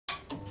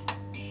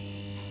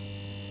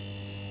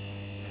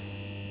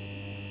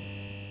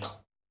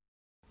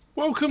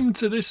Welcome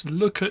to this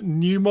look at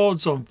new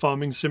mods on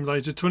Farming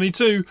Simulator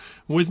 22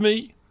 with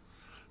me,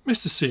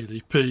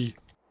 MrSealyp.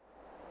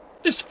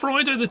 It's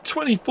Friday the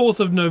 24th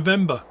of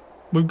November.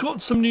 We've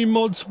got some new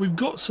mods, we've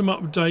got some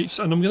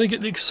updates, and I'm going to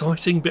get the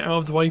exciting bit out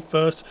of the way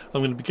first.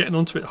 I'm going to be getting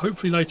onto it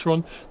hopefully later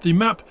on. The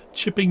map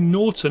Chipping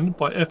Norton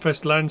by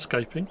FS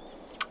Landscaping,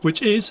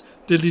 which is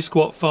Diddley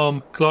Squat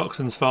Farm,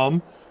 Clarkson's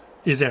Farm,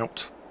 is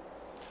out.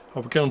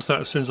 I'll get onto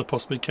that as soon as I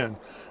possibly can.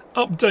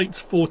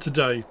 Updates for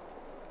today.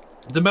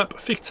 The map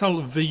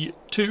Fictal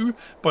V2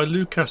 by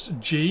Lucas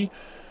G.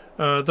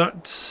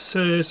 That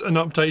says an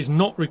update is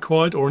not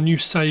required, or a new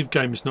save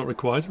game is not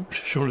required.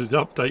 Surely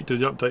the update, do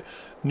the update.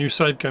 New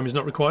save game is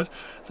not required.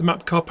 The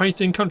map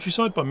Carpathian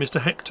Countryside by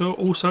Mr. Hector,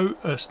 also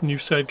a new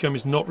save game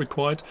is not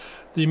required.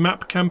 The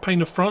map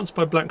Campaign of France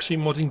by Black Sheep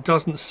Modding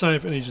doesn't say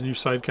if it needs a new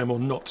save game or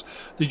not.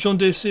 The John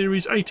Deere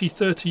Series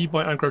 8030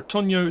 by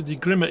Agrotonio, the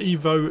Grimmer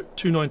Evo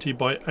 290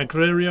 by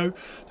Agrario,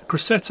 the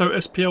Cressetto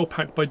SPL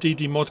pack by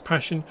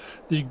ModPassion,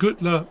 the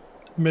Gutler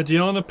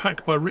Mediana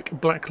pack by Rick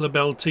Black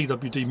Label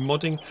TWD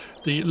Modding,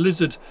 the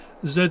Lizard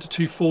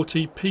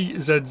Z240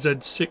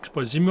 PZZ6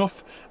 by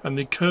Zimov, and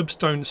the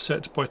Curbstone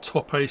set by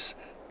Top Ace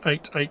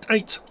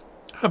 888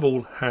 have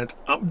all had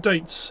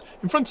updates.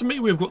 In front of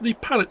me we've got the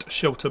Pallet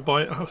shelter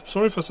by,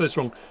 sorry if I say this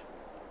wrong,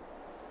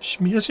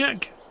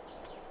 Śmieszek?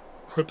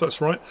 I hope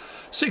that's right.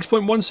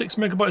 6.16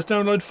 megabytes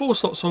download, 4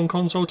 slots on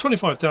console,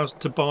 25,000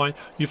 to buy.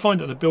 You find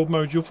it under build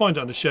mode, you'll find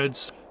it under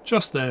sheds.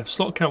 Just there,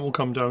 slot count will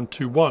come down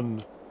to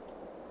 1.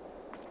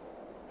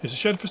 It's a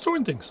shed for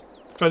storing things.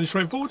 Fairly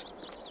straightforward.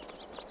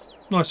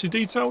 Nicely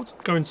detailed.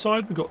 Go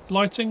inside, we've got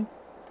lighting.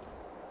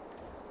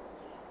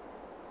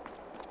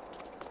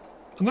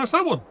 And that's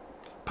that one.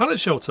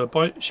 Pallet shelter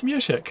by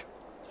Śmieszek.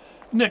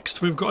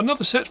 Next, we've got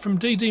another set from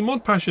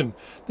ModPassion.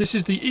 This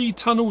is the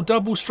Etunnel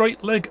double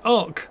straight leg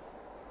arc.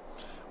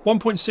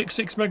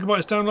 1.66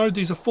 megabytes download.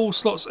 These are 4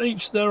 slots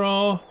each. There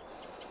are,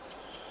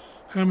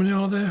 how many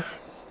are there?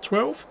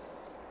 12?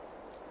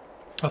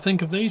 I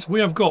think of these. We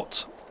have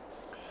got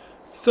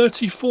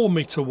 34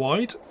 metre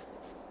wide,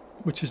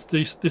 which is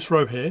this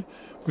row here.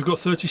 We've got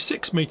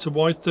 36 metre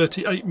wide,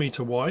 38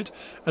 metre wide,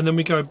 and then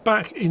we go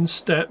back in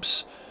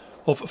steps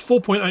of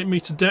 4.8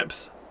 metre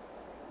depth,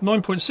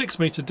 9.6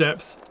 metre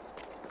depth,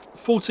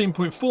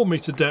 14.4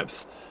 metre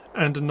depth,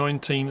 and a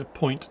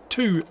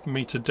 19.2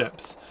 metre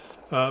depth.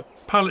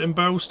 Pallet and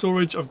barrel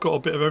storage, I've got a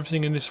bit of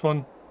everything in this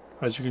one,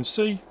 as you can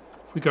see.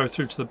 If we go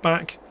through to the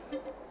back,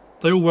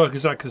 they all work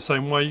exactly the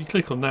same way. You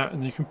click on that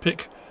and you can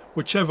pick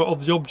whichever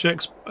of the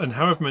objects and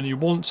however many you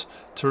want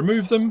to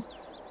remove them.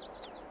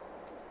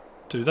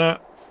 Do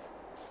that.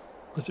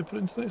 Let's put it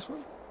into the next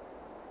one.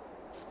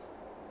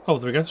 Oh,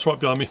 there we go. It's right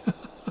behind me.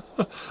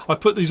 I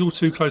put these all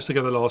too close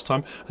together last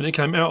time and it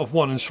came out of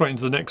one and straight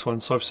into the next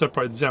one, so I've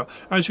separated these out.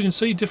 As you can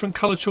see, different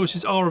colour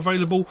choices are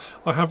available.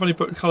 I have only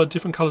put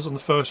different colours on the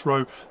first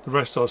row, the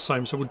rest are the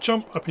same. So we'll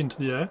jump up into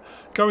the air,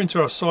 go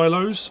into our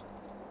silos,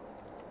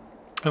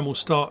 and we'll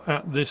start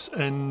at this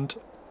end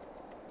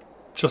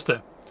just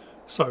there.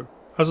 So,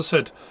 as I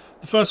said,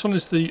 the first one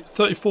is the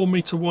 34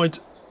 metre wide,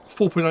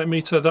 4.8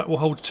 metre, that will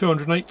hold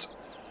 208.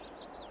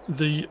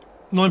 The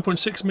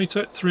 9.6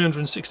 metre,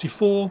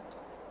 364.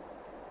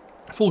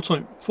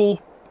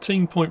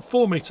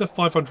 14.4 metre,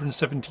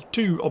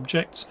 572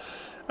 objects.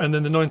 And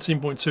then the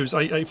 19.2 is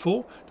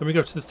 884. Then we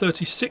go to the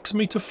 36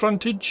 metre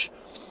frontage.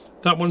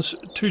 That one's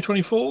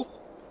 224.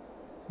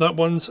 That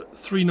one's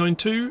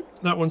 392.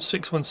 That one's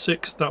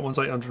 616. That one's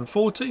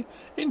 840.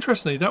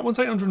 Interestingly, that one's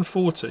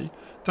 840.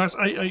 That's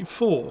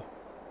 884.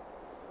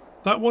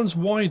 That one's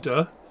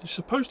wider. It's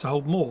supposed to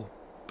hold more,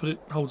 but it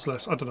holds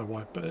less. I don't know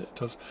why, but it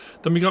does.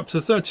 Then we go up to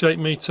the 38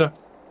 metre.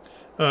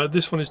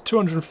 This one is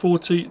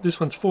 240. This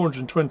one's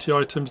 420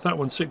 items. That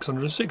one's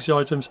 660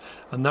 items.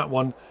 And that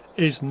one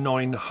is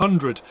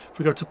 900. If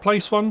we go to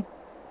place one,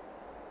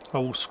 I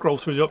will scroll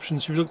through the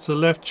options. If you look to the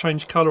left,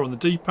 change colour on the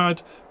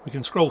D-pad. We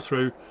can scroll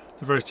through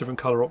the various different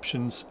colour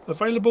options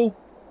available.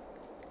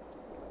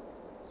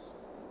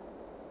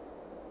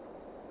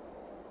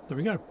 There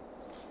we go.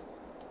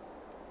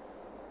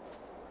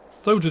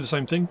 They'll do the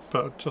same thing,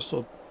 but just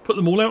sort of put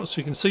them all out so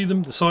you can see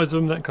them, the size of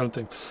them, that kind of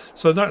thing.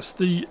 So that's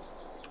the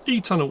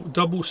Etunnel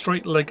double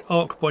straight leg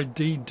arc by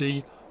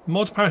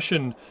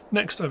ModPassion.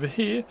 Next over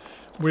here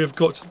we have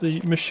got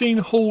the Machine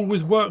Hall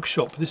with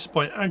Workshop. This is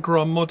by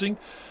Agrar Modding.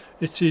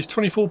 It is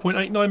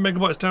 24.89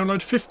 megabytes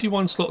download,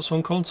 51 slots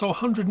on console,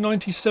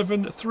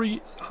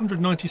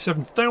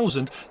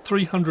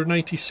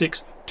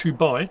 197,386 to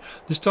buy.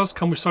 This does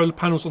come with solar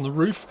panels on the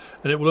roof,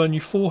 and it will earn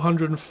you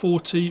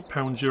 £440,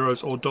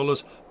 euros or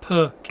dollars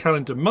per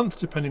calendar month,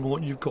 depending on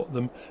what you've got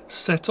them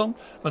set on.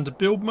 Under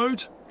build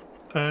mode,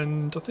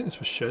 and I think this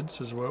was sheds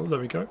as well. There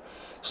we go.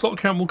 Slot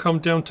count will come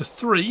down to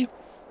 3.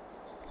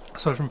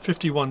 So from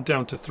 51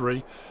 down to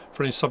 3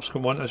 for any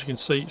subsequent one. As you can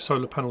see,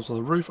 solar panels on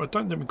the roof. I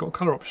don't think we've got a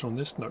colour option on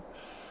this, no.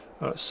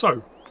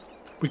 So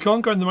we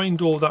can't go in the main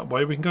door that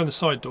way. We can go in the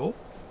side door.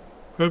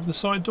 Go over the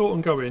side door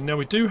and go in. Now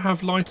we do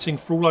have lighting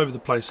for all over the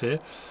place here.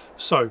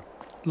 So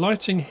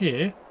lighting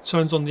here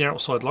turns on the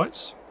outside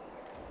lights.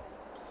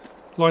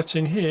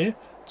 Lighting here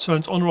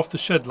turns on or off the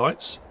shed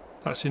lights.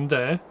 That's in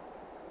there.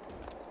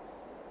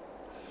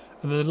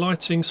 And then the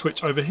lighting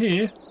switch over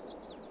here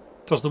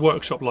does the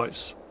workshop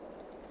lights.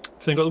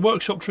 Then got the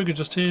workshop trigger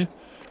just here.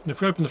 And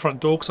if we open the front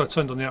door, because I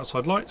turned on the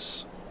outside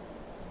lights,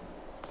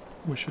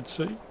 we should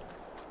see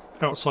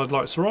outside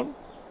lights are on.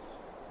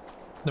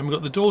 Then we've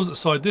got the doors at the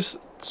side. This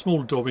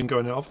smaller door been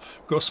going out of.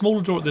 We've got a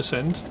smaller door at this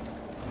end.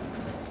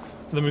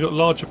 And then we've got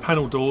larger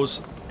panel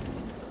doors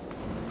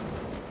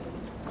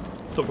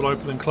that will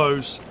open and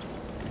close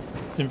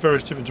in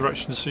various different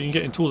directions, so you can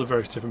get into all the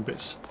various different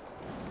bits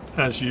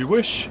as you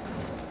wish.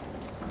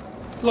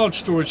 Large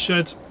storage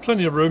shed,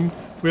 plenty of room.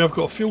 We have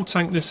got a fuel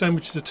tank this end,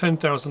 which is a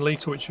 10,000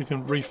 litre, which you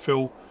can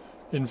refill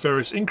in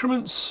various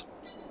increments.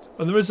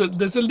 And there's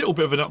a little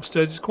bit of an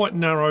upstairs. It's quite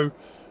narrow.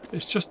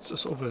 It's just a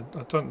sort of a,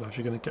 I don't know if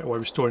you're going to get away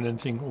with storing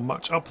anything or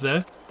much up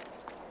there.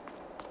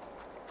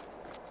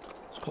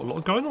 It's got a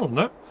lot going on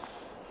that.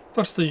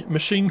 That's the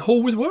machine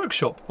hall with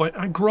workshop by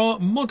Agrar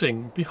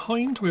Modding.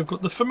 Behind we've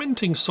got the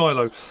fermenting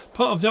silo.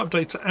 Part of the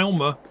update to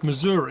Alma,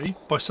 Missouri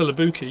by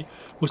celobuki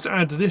was to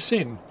add this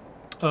in.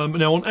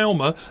 Now on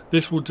Alma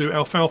this will do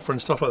alfalfa and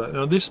stuff like that.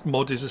 Now this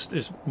mod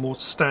is more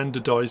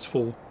standardised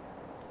for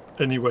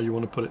anywhere you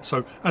want to put it.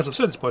 So as I've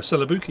said, it's by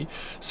celobuki.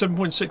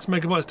 7.6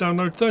 megabytes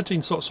download,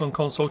 13 slots on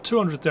console,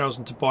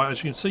 200,000 to buy.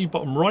 As you can see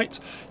bottom right,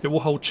 it will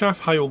hold chaff,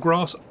 hay or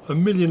grass,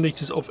 1 million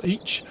litres of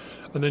each,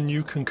 and then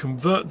you can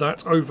convert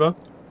that over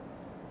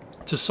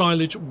to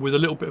silage with a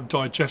little bit of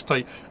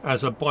digestate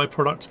as a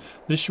byproduct.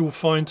 This you will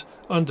find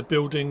under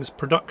buildings,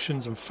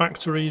 productions and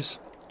factories.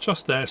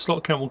 Just there,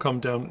 slot count will come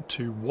down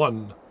to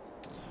 1.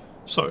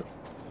 So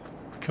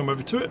come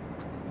over to it,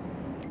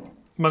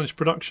 manage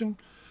production.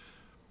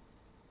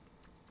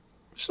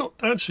 It's not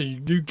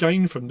actually you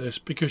gain from this,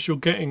 because you're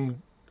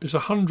getting is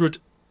 100.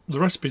 The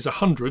recipe is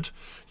 100.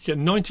 You get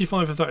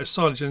 95 of that is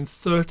silage and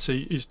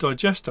 30 is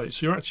digestate.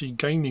 So you're actually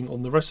gaining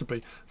on the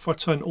recipe. If I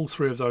turn all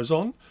 3 of those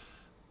on,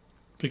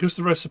 because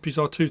the recipes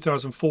are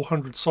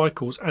 2,400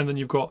 cycles, and then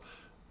you've got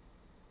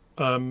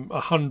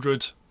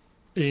 100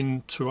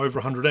 in to over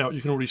 100 out,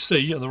 you can already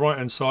see on the right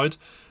hand side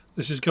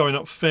this is going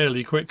up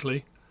fairly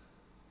quickly.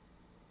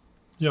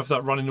 You have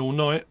that running all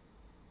night.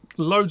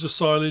 Loads of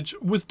silage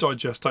with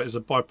digestate as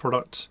a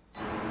byproduct.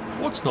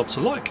 What's not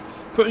to like?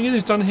 Putting in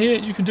is done here.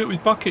 You can do it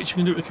with buckets, you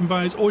can do it with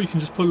conveyors, or you can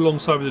just put it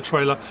alongside with the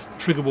trailer. The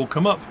trigger will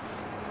come up.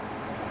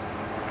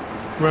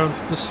 Around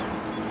this,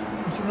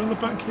 is it around the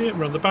back here?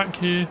 Around the back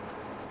here.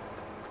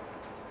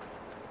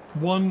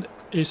 One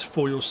is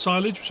for your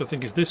silage, which I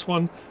think is this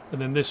one,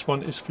 and then this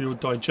one is for your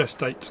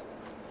digestate.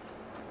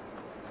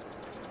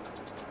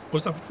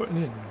 What's that for putting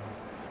in?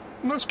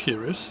 Well, that's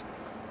curious.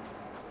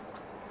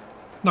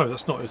 No,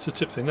 that's not. It's a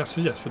tip thing. That's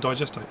for, yes, for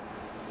digestate.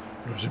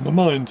 It was in my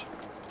mind.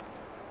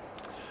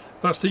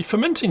 That's the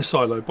fermenting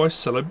silo by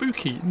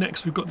celobuki.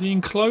 Next, we've got the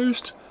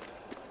enclosed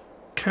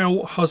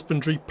cow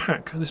husbandry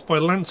pack. This by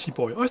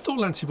Lancyboi. I thought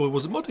Lancyboi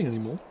wasn't modding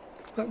anymore.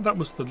 That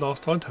was the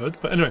last I'd heard.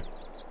 But anyway,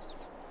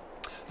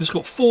 this has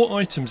got 4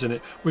 items in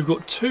it. We've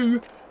got 2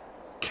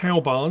 cow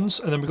barns,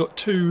 and then we've got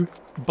 2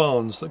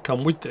 barns that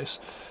come with this.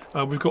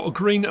 We've got a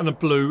green and a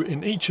blue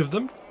in each of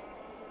them.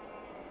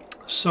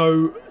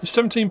 So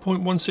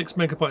 17.16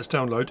 megabytes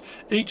download.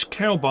 Each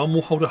cow barn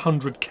will hold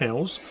 100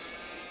 cows.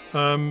 They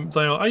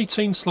are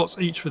 18 slots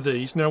each for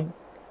these. Now,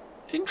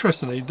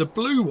 interestingly, the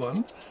blue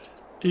one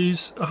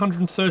is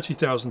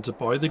 130,000 to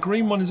buy. The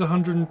green one is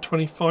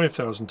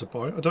 125,000 to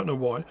buy. I don't know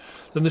why.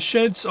 Then the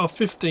sheds are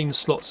 15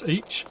 slots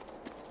each.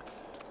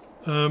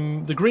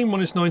 The green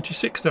one is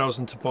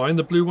 96,000 to buy, and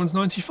the blue one's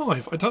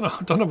 95. I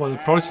don't know why the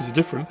prices are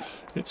different.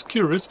 It's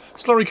curious.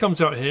 Slurry comes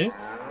out here.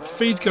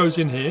 Feed goes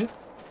in here.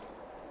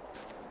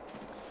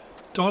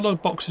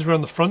 Dialogue boxes around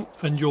the front,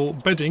 and your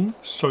bedding,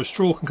 so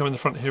straw can come in the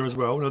front here as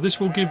well. Now this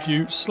will give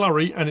you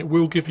slurry and it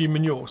will give you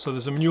manure, so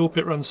there's a manure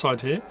pit around the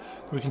side here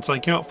that we can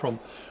take out from.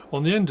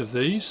 On the end of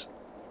these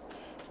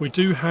we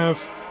do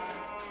have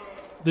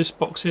this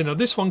box here. Now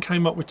this one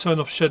came up with turn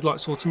off shed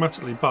lights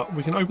automatically, but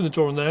we can open the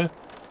door on there,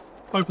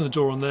 open the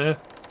door on there,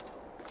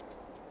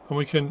 and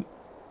we can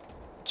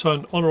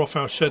turn on or off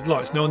our shed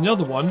lights. Now on the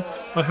other one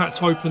I had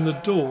to open the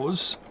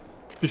doors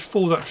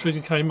before that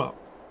trigger came up.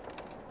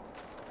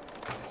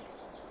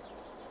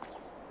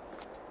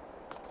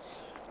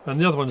 And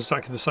the other one is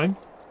exactly the same.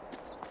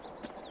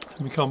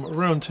 And we come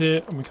around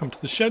here and we come to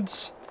the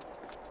sheds.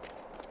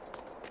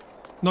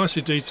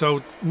 Nicely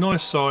detailed,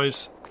 nice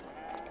size.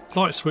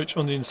 Light switch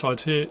on the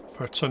inside here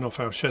for turn off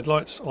our shed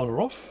lights, on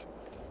or off.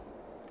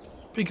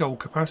 Big old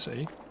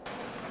capacity.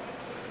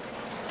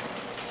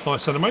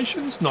 Nice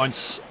animations,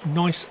 nice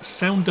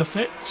sound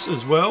effects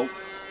as well.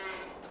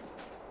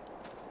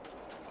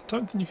 I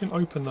don't think you can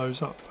open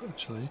those up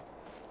actually.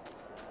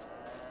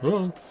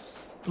 Well,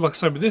 like I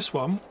said with this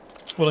one,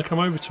 when I come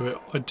over to it,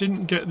 I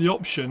didn't get the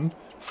option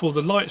for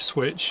the light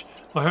switch.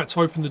 I had to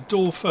open the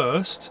door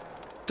first,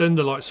 then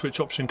the light switch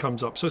option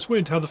comes up. So it's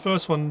weird how the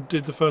first one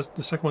did, the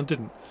second one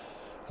didn't.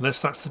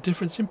 Unless that's the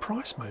difference in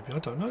price, maybe. I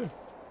don't know.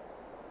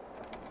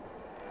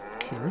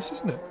 Curious,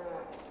 isn't it?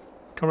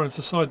 Come around to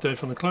the side there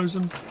if you want to close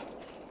them.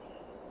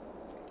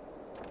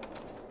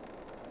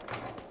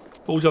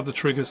 All the other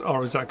triggers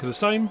are exactly the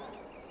same.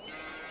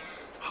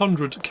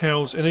 100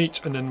 cows in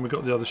each, and then we've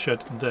got the other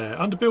shed there.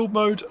 Under build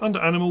mode, under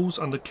animals,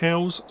 under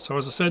cows. So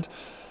as I said,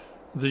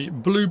 the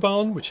blue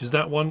barn, which is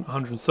that one,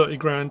 130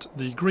 grand.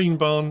 The green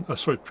barn,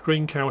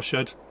 green cow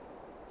shed,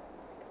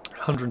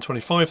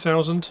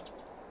 125,000.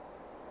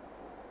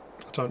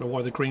 I don't know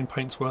why the green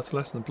paint's worth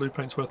less and the blue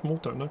paint's worth more,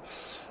 don't know.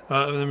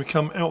 And then we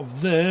come out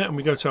of there and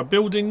we go to our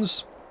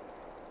buildings,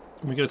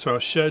 and we go to our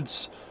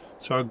sheds.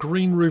 So our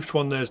green roofed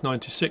one there is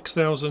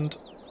 96,000,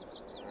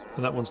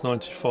 and that one's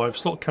 95.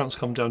 Slot counts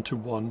come down to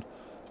 1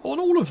 on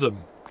all of them.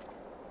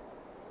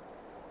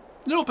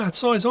 Not bad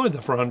size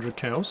either for 100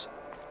 cows.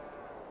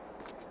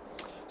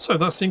 So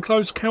that's the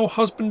enclosed cow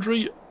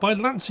husbandry by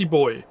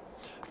Lancyboi.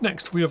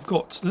 Next we have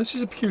got, and this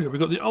is a peculiar,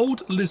 we've got the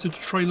old lizard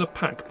trailer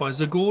pack by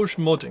Zagorje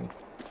modding.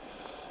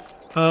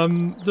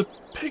 The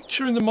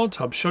picture in the mod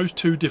hub shows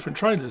 2 different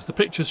trailers. The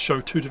pictures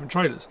show 2 different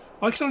trailers.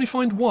 I can only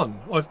find one.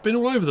 I've been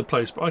all over the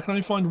place, but I can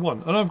only find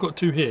one. I know I've got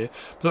 2 here,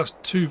 but that's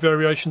 2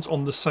 variations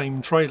on the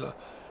same trailer.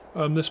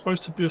 There's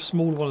supposed to be a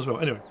smaller one as well.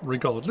 Anyway,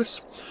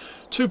 regardless.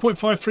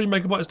 2.53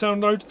 megabytes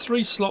download,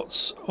 3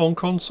 slots on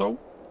console.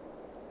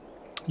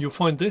 You'll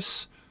find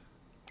this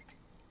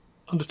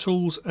under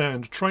tools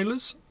and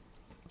trailers,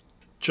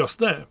 just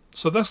there.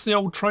 So that's the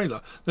old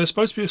trailer. There's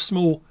supposed to be a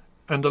small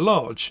and a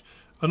large.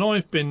 And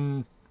I've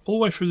been all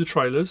the way through the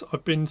trailers.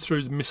 I've been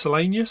through the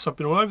miscellaneous. I've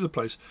been all over the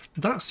place.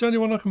 That's the only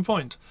one I can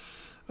find.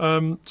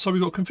 So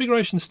we've got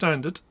configuration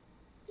standard.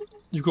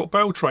 You've got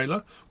bale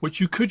trailer, which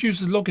you could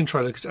use as a login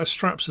trailer because it has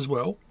straps as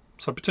well.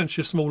 So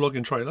potentially a small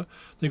login trailer.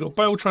 Then you've got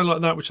bale trailer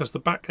like that, which has the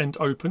back end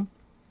open.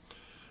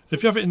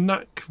 If you have it in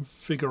that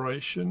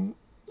configuration,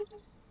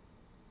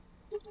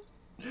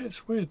 yeah,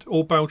 it's weird.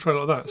 Or bale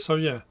trailer like that. So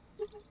yeah,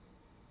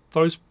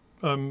 those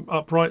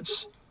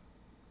uprights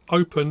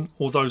open,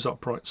 or those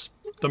uprights.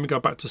 Then we go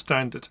back to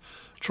standard.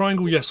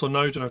 Triangle, yes or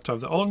no, don't have to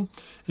have that on.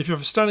 If you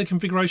have a standard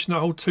configuration that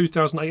holds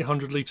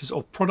 2,800 litres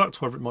of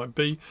product, whatever it might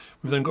be,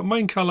 we've then got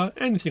main colour,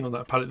 anything on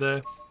that pallet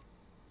there.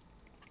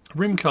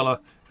 Rim colour,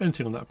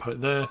 anything on that pallet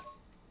there.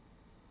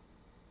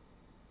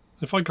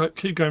 If I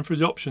keep going through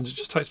the options, it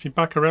just takes me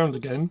back around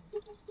again.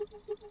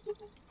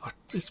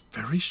 It's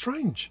very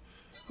strange.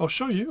 I'll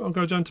show you. I'll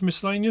go down to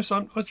miscellaneous.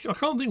 I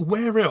can't think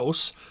where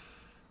else.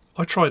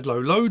 I tried low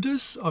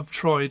loaders. I've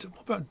tried.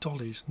 What about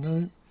dollies?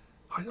 No,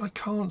 I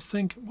can't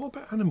think. What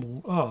about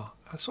animal?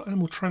 That's not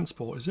animal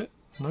transport, is it?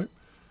 Nope.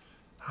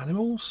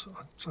 Animals.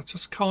 I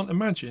just can't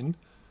imagine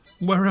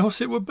where else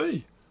it would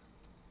be.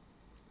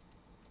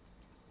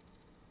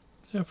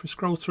 Yeah, if we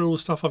scroll through all the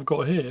stuff I've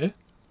got here,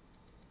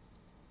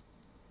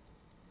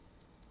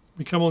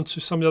 we come on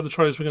to some of the other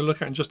trailers we're going to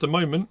look at in just a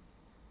moment.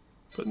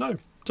 But no,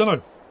 don't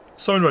know.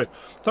 So anyway,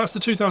 that's the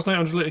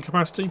 2,800 litre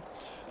capacity.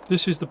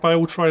 This is the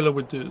bale trailer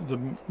with the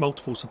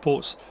multiple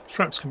supports.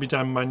 Straps can be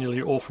down manually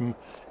or from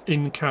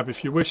in cab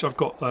if you wish. I've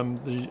got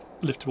the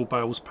liftable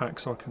bales pack,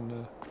 so I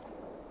can.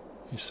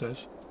 He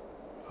says,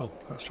 "Oh,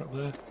 that strap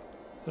there.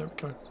 There we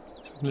go. So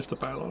we can lift the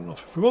bale on and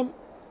off if we want."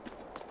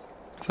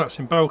 So that's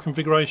in bale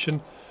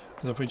configuration.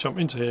 And if we jump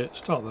into here,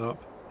 start that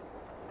up,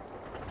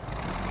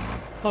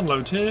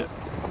 unload here.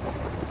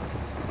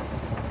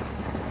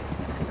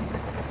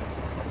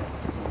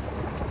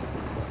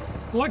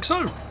 Like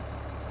so.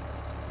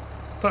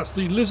 That's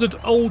the Lizard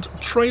Old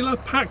Trailer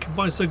Pack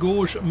by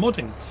Zagorje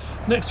Modding.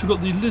 Next we've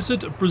got the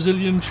Lizard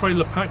Brazilian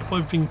Trailer Pack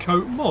by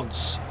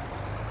VincoMods.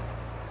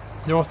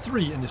 There are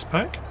 3 in this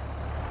pack.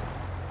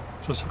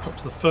 Just hook up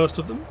to the first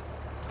of them.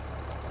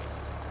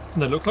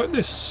 And they look like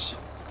this.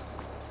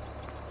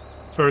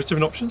 Various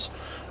different options.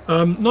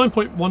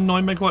 9.19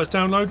 megabytes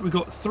download. We've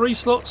got 3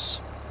 slots,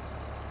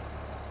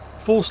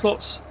 4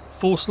 slots,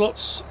 4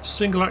 slots,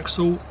 single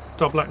axle,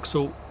 double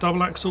axle,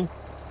 double axle.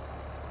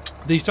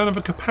 These don't have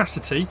a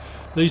capacity.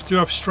 These do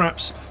have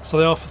straps, so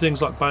they are for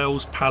things like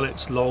bales,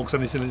 pallets, logs,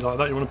 anything like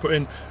that you want to put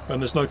in.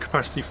 And there's no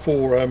capacity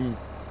for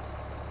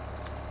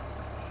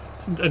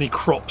any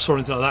crops or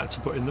anything like that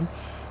to put in them.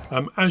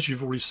 As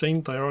you've already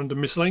seen, they are under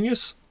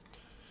miscellaneous.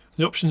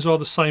 The options are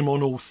the same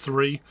on all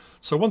 3.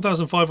 So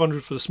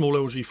 1,500 for the small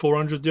LG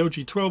 400, the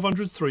LG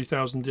 1200,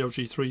 3,000, the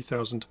LG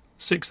 3000,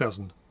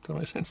 6,000. That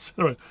makes sense.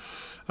 Anyway,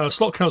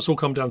 slot counts all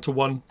come down to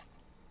 1.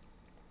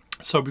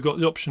 So we've got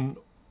the option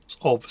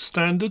of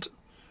standard.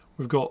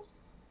 We've got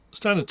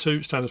standard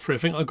 2, standard 3. I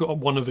think I've got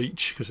 1 of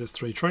each because there's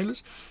 3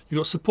 trailers. You've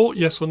got support,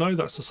 yes or no.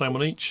 That's the same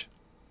on each.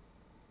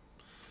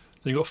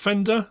 Then you've got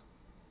fender.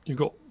 You've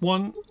got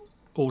 1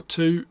 or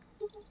 2,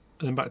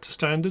 and then back to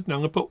standard. Now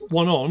I'm going to put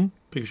 1 on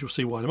because you'll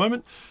see why in a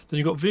moment. Then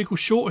you've got vehicle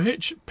short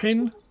hitch,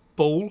 pin,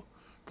 ball,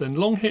 then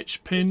long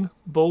hitch, pin,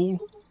 ball,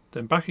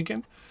 then back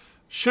again.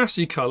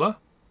 Chassis colour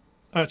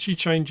actually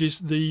changes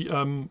the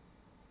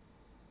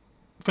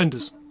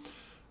fenders.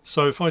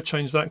 So if I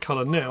change that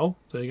colour now,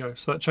 there you go.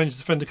 So that changes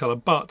the fender colour.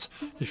 But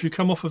if you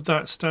come off of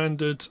that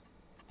standard,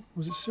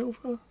 was it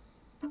silver?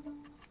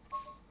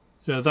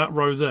 Yeah, that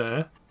row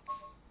there,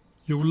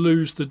 you'll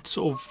lose the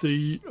sort of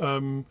the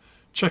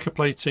checker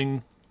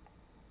plating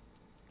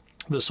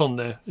that's on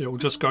there. It will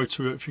just go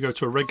to, if you go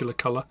to a regular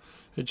colour,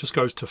 it just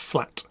goes to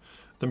flat.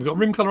 Then we've got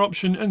rim colour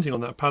option, anything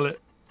on that pallet.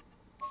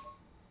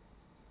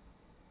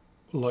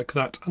 Like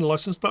that, and a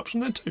license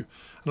option there too.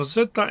 And as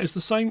I said, that is the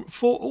same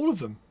for all of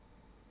them.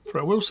 For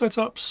our wheel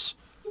setups,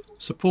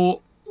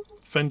 support,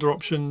 fender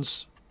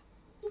options,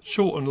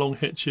 short and long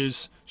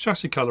hitches,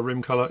 chassis colour,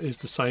 rim colour is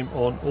the same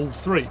on all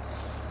three.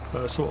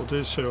 So what I'll do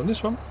is show you on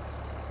this one.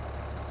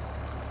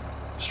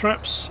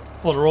 Straps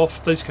on or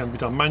off, these can be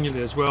done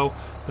manually as well.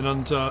 Then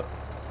under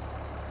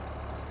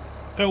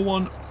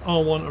L1,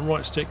 R1 and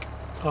right stick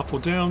up or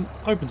down,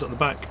 opens up the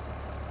back.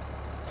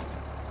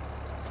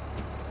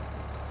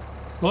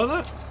 Like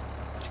that.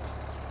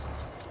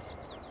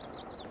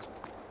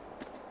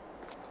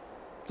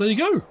 There you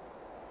go.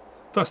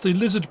 That's the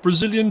Lizard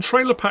Brazilian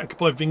trailer pack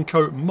by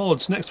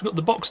VincoMods. Next we've got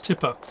the box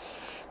tipper.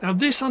 Now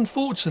this,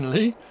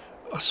 unfortunately,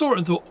 I saw it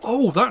and thought,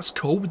 oh, that's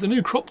cool with the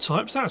new crop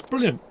types, that's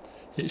brilliant.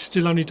 It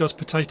still only does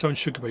potato and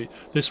sugar beet.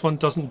 This one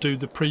doesn't do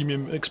the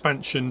premium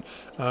expansion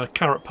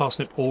carrot,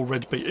 parsnip or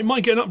red beet. It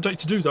might get an update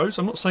to do those,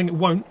 I'm not saying it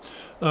won't.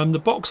 The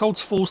box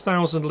holds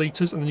 4,000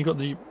 litres, and then you've got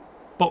the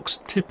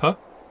box tipper.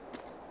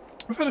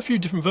 We've had a few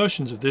different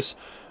versions of this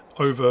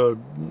over a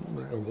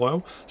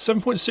while.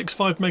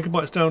 7.65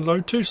 megabytes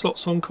download, 2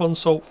 slots on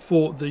console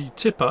for the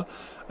tipper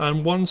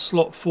and 1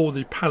 slot for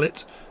the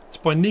pallet. It's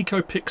by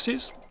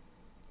NicoPix.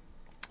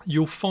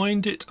 You'll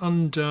find it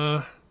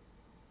under...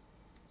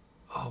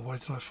 oh, where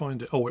did I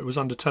find it? Oh, it was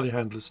under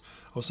telehandlers.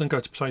 I was going to go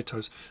to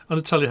potatoes.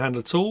 Under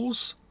telehandler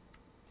tools,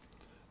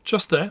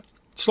 just there.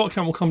 Slot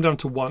count will come down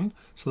to 1,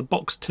 so the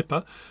box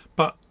tipper.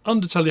 But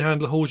under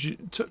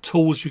telehandler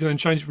tools, you can then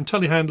change it from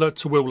telehandler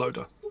to wheel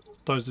loader.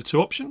 Those are the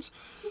 2 options.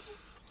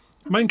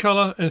 Main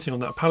colour, anything on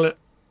that pallet,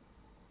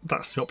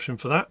 that's the option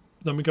for that.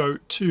 Then we go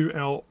to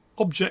our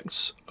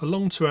objects,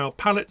 along to our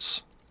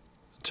pallets,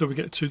 until we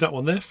get to that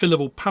one there.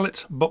 Fillable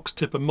pallet, box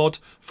tipper mod,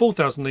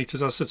 4,000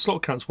 litres. As I said,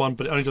 slot counts 1,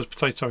 but it only does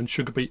potato and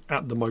sugar beet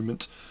at the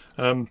moment.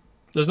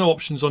 There's no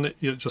options on it.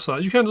 You just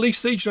you can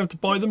lease these, you don't have to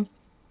buy them.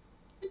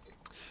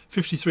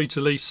 53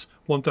 to lease,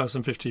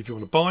 1,050 if you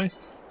want to buy.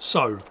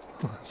 So,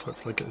 let's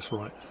hopefully I get this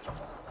right.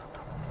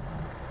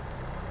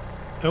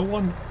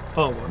 L1,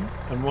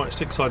 R1 and right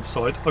stick side to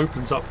side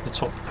opens up the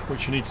top,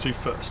 which you need to do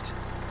first.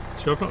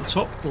 So you open up the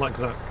top like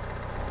that.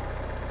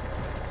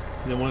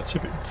 And then want to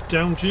tip it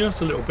down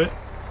just a little bit.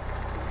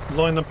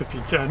 Line up if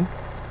you can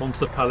onto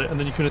the pallet, and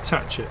then you can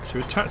attach it. So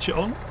you attach it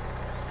on.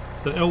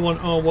 Then L1,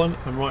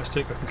 R1 and right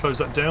stick, I can close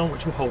that down,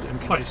 which will hold it in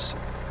place.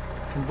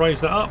 I can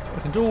raise that up. I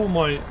can do all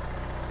my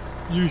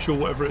usual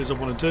whatever it is I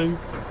want to do,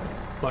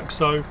 like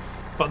so.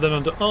 But then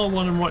under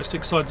R1 and right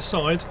stick side to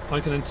side, I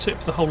can then tip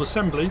the whole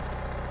assembly.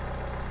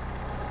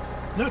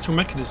 The actual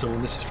mechanism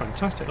on this is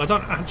fantastic. I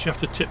don't actually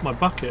have to tip my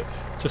bucket,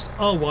 just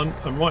R1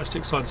 and right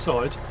stick side to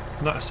side,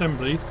 and that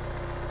assembly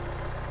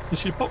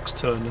is your box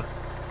turner.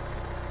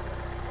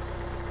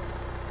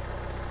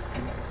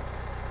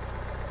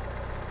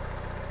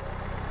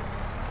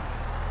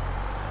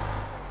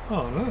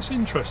 Oh, that's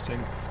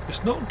interesting.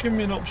 It's not giving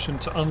me an option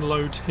to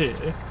unload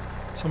here,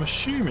 so I'm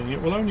assuming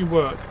it will only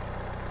work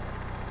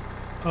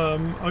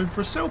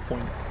over a sell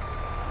point.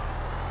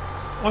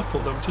 I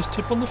thought that would just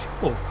tip on the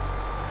floor.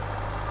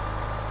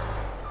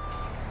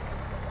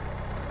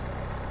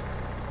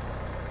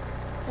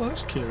 Well,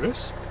 that's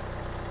curious.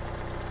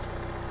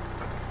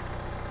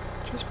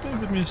 Just bear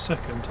with me a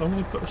second. I'm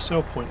going to put a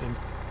sell point in.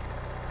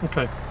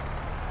 Okay.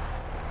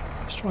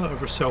 Let's try that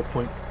over a sell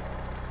point.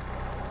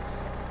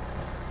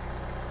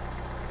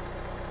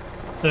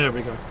 There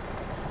we go.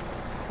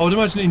 I would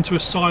imagine into a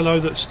silo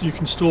that you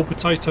can store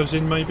potatoes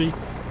in, maybe.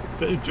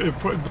 But it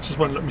probably just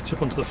won't let me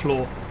tip onto the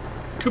floor.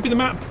 Could be the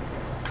map.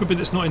 Could be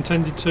that it's not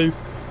intended to.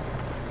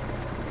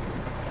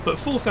 But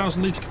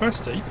 4,000 litre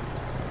capacity.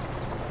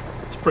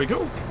 It's pretty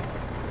cool.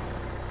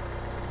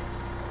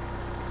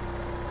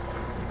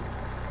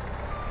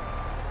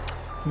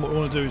 And what we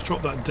want to do is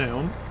drop that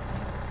down.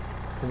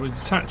 And we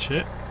detach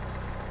it.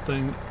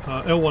 Then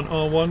L1,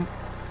 R1.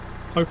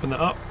 Open that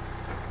up.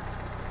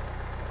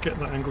 Get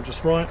that angle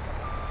just right.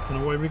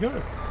 And away we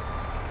go.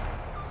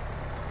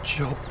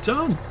 Job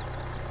done.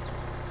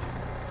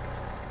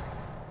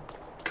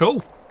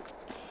 Cool.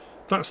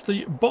 That's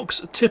the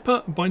box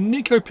tipper by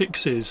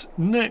NicoPix.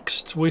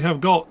 Next we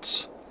have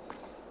got...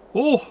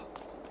 oh!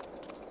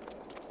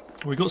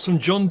 We got some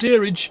John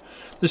Deerage.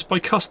 This by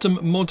custom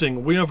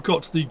modding. We have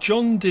got the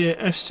John Deere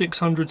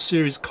S600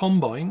 series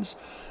combines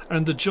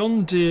and the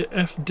John Deere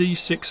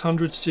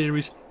FD600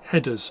 series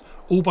headers,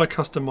 all by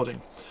custom modding.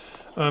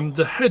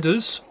 The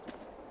headers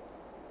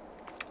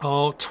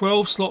are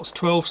 12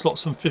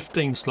 slots and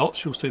 15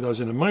 slots. You'll see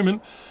those in a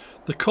moment.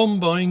 The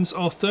combines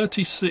are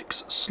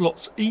 36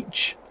 slots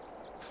each,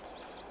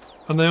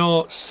 and they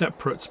are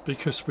separate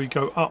because we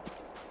go up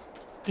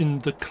in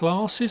the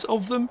classes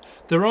of them.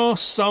 There are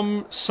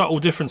some subtle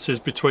differences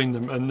between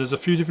them, and there's a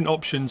few different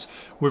options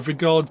with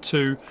regard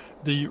to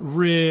the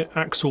rear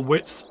axle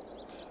width.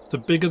 The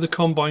bigger the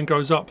combine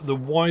goes up, the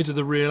wider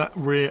the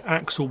rear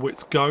axle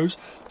width goes,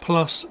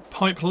 plus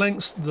pipe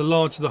lengths. The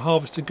larger the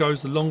harvester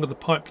goes, the longer the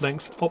pipe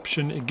length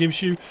option it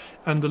gives you.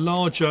 and the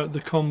larger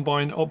the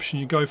combine option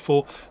you go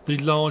for, the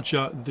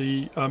larger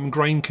the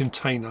grain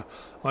container.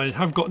 I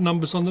have got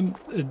numbers on them.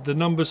 The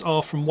numbers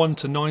are from 1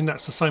 to 9.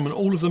 That's the same on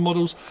all of the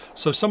models.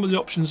 So some of the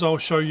options I'll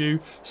show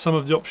you, some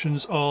of the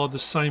options are the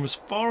same. As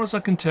far as I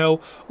can tell,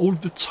 all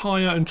of the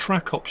tyre and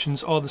track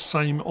options are the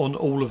same on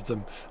all of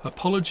them.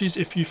 Apologies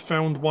if you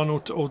found one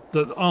or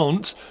that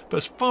aren't, but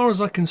as far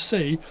as I can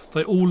see,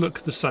 they all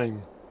look the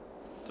same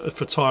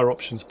for tyre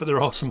options, but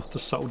there are some other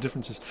subtle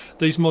differences.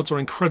 These mods are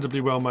incredibly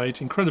well made,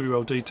 incredibly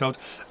well detailed,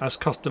 as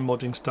custom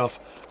modding stuff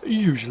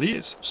usually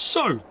is.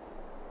 So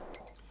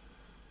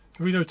if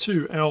we go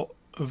to our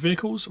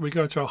vehicles, we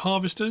go to our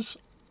harvesters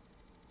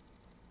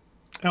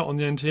out on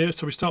the end here.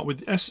 So we start with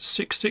the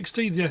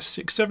S660, the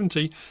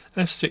S670,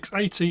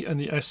 S680 and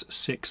the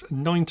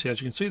S690.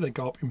 As you can see, they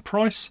go up in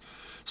price.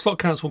 Slot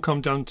counts will come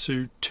down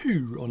to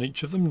 2 on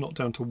each of them, not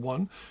down to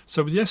 1.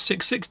 So with the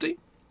S660,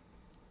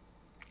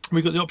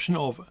 we got the option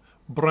of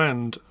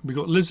brand. We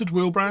got Lizard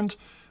wheel brand,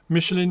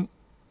 Michelin,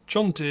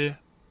 John Deere,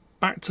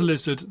 back to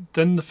Lizard,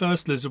 then the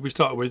first Lizard we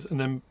started with, and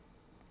then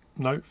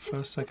no,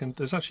 first, second.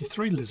 There's actually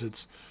 3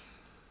 lizards.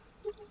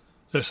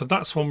 Yeah, so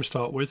that's one we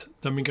start with.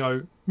 Then we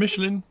go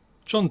Michelin,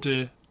 John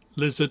Deere,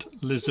 Lizard,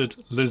 Lizard,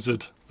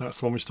 Lizard. That's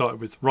the one we started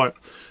with. Right.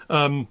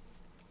 And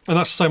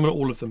that's the same on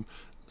all of them.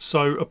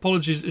 So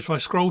apologies if I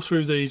scroll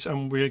through these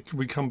and we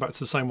come back to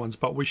the same ones.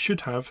 But we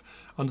should have,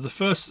 under the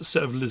first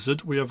set of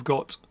Lizard, we have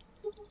got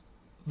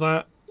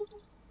that,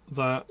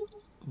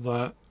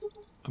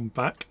 and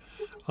back.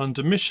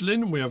 Under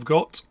Michelin, we have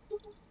got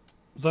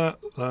that,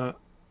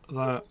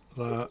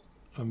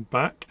 and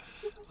back.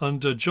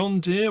 Under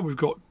John Deere, we've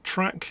got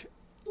track,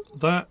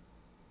 that,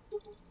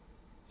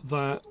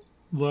 I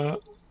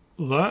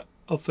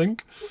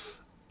think.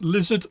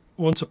 Lizard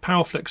wants a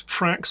Powerflex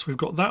tracks. We've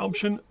got that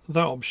option,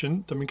 that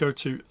option. Then we go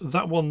to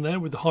that one there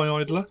with the high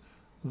idler,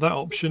 that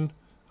option,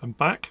 and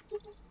back.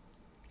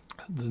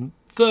 The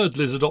third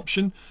Lizard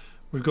option,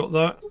 we've got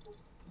that.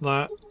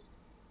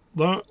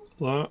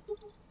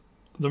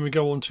 Then we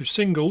go on to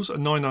singles at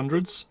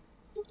 900s,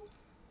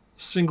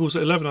 singles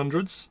at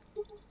 1100s,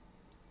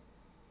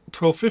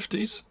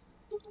 1250s,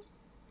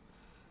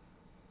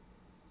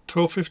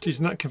 1250s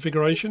in that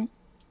configuration,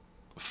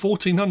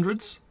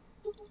 1400s,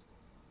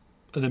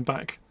 and then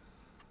back.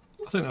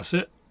 I think that's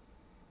it.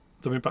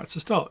 Then we're back to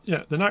start.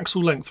 Yeah, then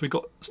axle length, we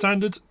got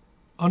standard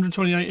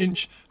 128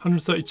 inch,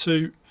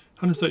 132,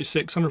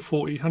 136,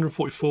 140,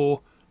 144,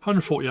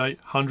 148,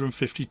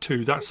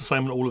 152. That's the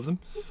same on all of them.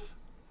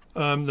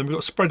 Then we've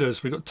got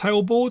spreaders. We've got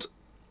tailboard,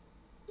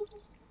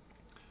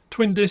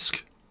 twin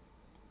disc,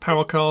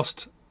 power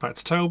cast, back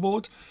to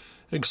tailboard.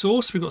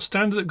 Exhaust, we've got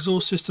standard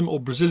exhaust system or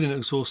Brazilian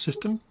exhaust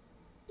system.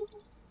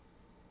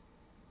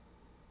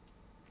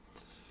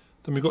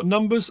 Then we've got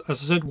numbers,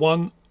 as I said,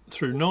 1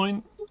 through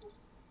 9.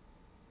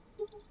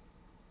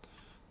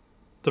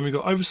 Then we've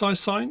got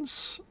oversized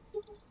signs.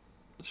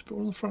 Is it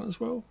on the front as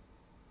well?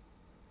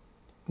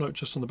 No,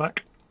 just on the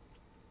back.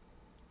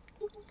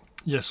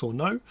 Yes or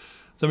no.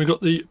 Then we've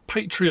got the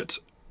Patriot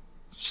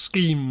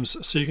schemes.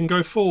 So you can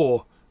go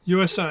for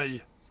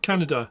USA,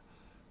 Canada,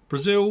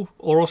 Brazil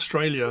or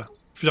Australia.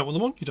 If you don't want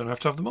them on, you don't have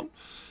to have them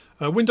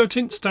on. Window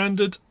tint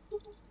standard,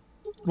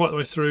 right the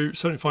way through,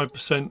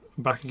 75%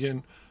 back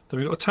again. Then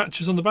we've got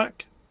attachers on the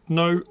back,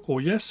 no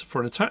or yes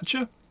for an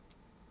attacher.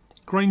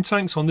 Grain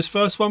tanks on this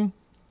first one.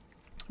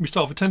 We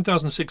start for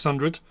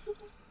 10,600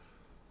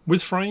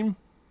 with frame,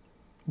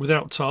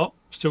 without tarp,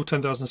 still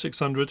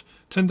 10,600.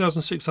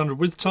 10,600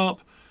 with tarp,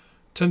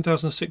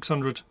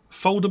 10,600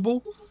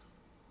 foldable,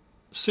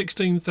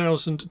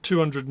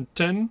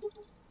 16,210.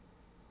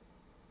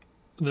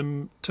 And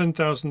then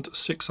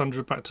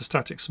 10,600 back to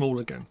static small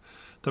again.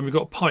 Then we've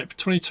got pipe,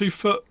 22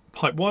 foot,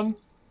 pipe 1,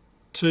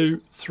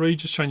 2, 3,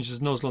 just changes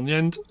the nozzle on the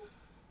end.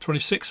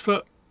 26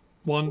 foot,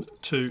 1,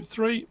 2,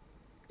 3.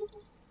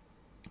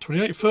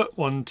 28 foot,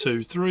 1,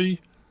 2, 3.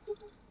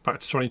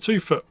 Back to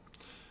 22 foot.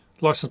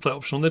 License plate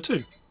option on there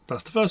too.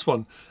 That's the first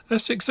one.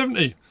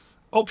 S670.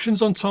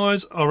 Options on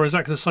tyres are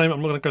exactly the same.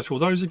 I'm not going to go through all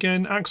those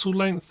again. Axle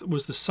length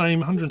was the same,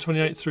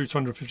 128 through to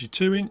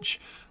 152 inch.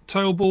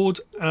 Tailboard,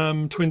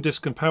 twin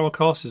disc and power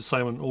cast is the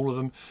same on all of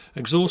them.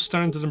 Exhaust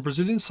standard and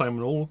Brazilian, same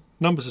on all.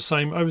 Numbers are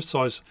same.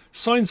 Oversized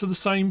signs are the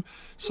same.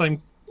 Same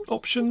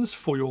options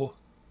for your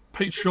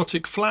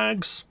patriotic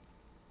flags.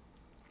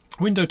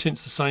 Window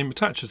tints the same.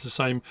 Attachers the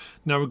same.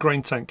 Now a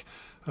grain tank.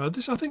 I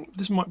think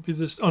this might be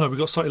this. Oh no, we've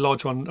got a slightly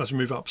larger one as we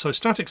move up. So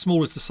static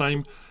small is the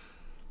same.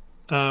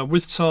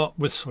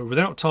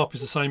 Without tarp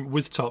is the same,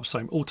 with tarp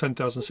same, all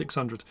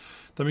 10,600.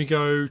 Then we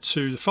go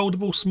to the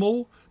foldable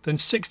small, then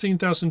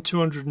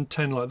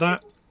 16,210 like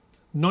that,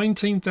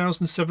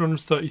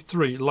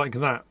 19,733 like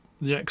that,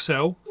 the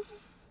XL.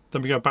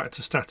 Then we go back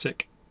to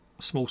static,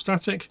 small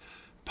static.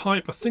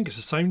 Pipe, I think it's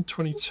the same,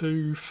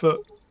 22 foot,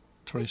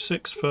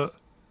 26 foot,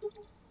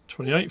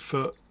 28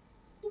 foot.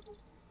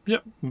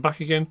 Yep, and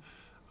back again.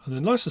 And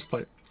then license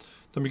plate.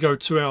 Then we go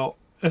to our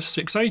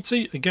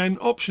S680. Again,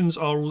 options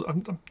are all.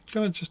 I'm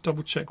going to just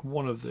double check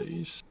one of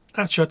these.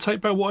 Actually, I take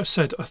back what I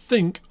said. I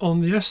think on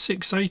the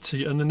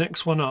S680 and the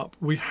next one up,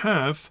 we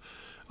have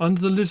under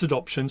the lizard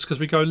options, because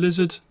we go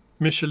lizard,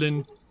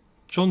 Michelin,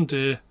 John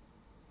Deere,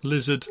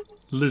 lizard,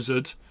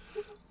 lizard.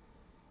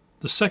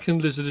 The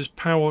second lizard is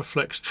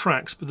Powerflex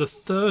Tracks, but the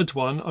third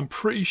one, I'm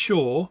pretty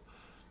sure,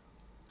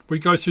 we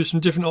go through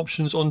some different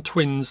options on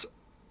twins.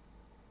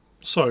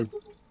 So,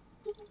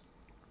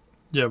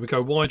 yeah, we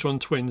go wider on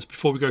twins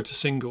before we go to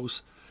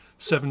singles.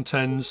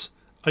 710s,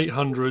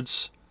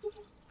 800s, then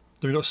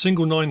we've got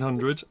single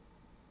 900,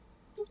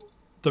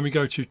 then we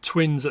go to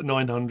twins at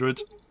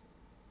 900,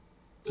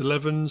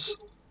 11s,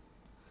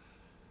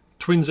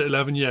 twins at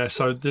 11, yeah,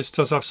 so this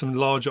does have some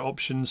larger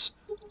options.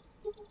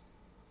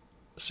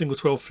 Single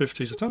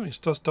 1250s, I don't think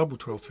it does double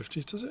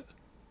 1250s, does it?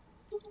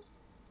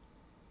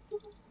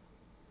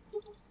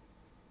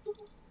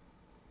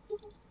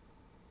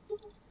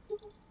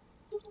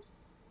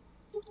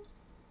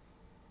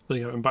 There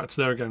you go, and back to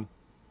there again.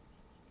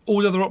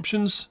 All the other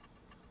options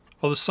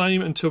are the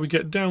same until we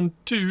get down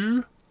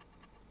to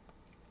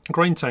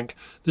grain tank.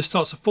 This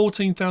starts at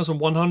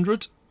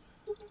 14,100,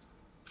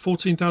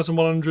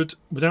 14,100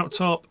 without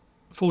tarp,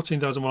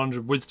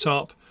 14,100 with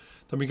tarp.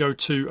 Then we go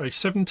to a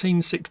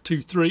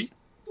 17,623,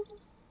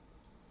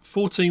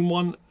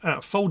 14,1 at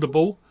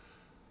foldable,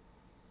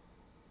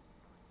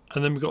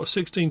 and then we've got a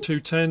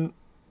 16,210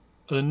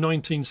 and a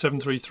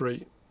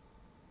 19,733.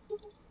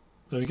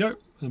 There we go,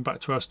 and back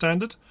to our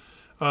standard.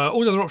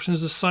 All the other options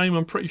are the same.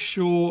 I'm pretty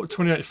sure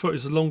 28 foot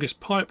is the longest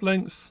pipe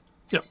length.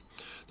 Yep.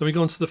 Then we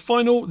go on to the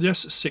final, the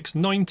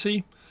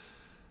S690.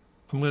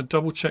 I'm going to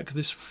double check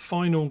this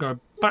final, go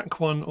back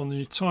one on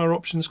the tyre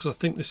options, because I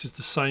think this is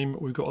the same.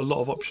 We've got a lot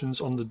of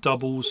options on the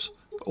doubles.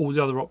 All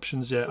the other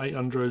options, yeah,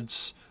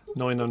 800s,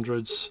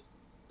 900s,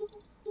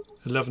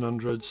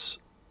 1100s.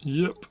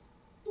 Yep.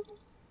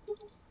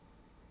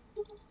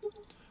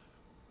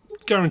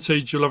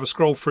 Guaranteed you'll have a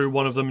scroll through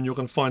one of them and you're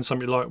going to find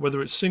something you like,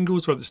 whether it's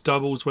singles, whether it's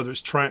doubles, whether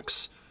it's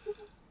tracks.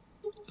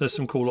 There's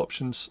some cool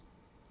options.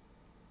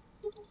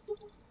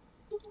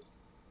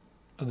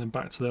 And then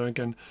back to there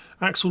again.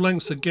 Axle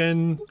lengths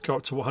again go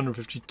up to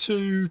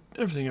 152.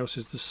 Everything else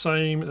is the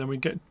same. And then we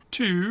get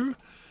to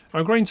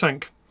our grain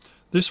tank.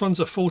 This one's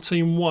a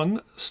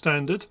 14.1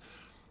 standard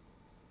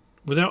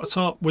without a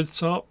tarp, with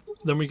tarp.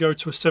 Then we go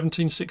to a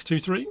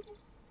 17,623,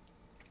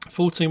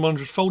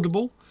 14,100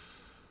 foldable,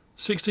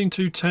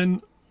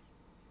 16,210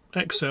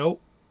 XL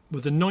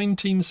with a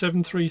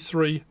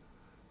 19,733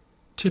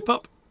 tip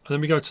up, and then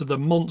we go to the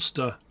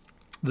monster,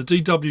 the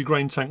DW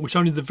grain tank, which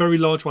only the very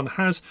large one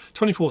has,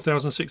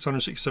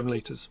 24,667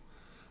 litres.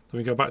 Then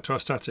we go back to our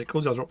static.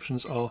 All the other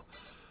options are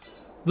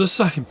the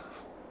same.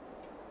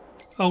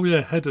 Oh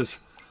yeah, headers.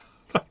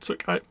 That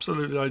took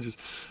absolutely ages.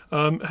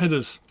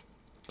 Headers.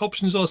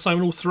 Options are the same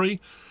on all three.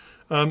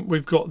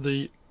 We've got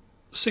the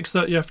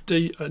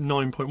 630 FD at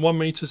 9.1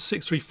 metres,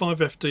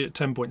 635 FD at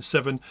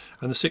 10.7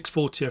 and the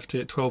 640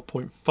 FD at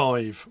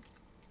 12.5.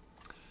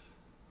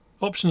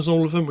 Options on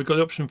all of them, we've got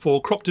the option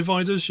for crop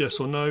dividers, yes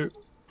or no.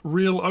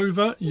 Reel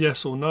over,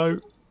 yes or no.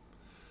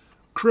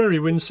 Prairie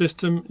wind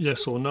system,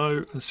 yes or no.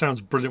 It sounds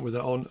brilliant with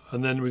that on.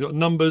 And then we've got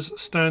numbers,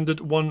 standard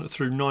 1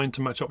 through 9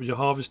 to match up with your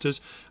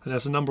harvesters. And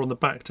there's a number on the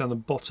back down the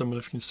bottom, and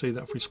if you can see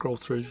that, if we scroll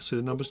through, see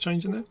the numbers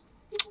changing there?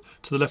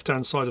 To the left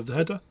hand side of the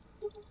header.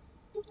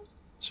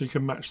 So you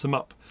can match them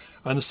up,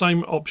 and the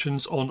same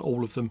options on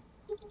all of them.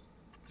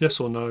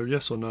 Yes or no,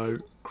 yes or no.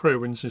 Prairie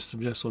wind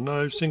system, yes or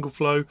no. Single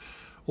flow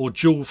or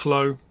dual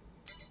flow.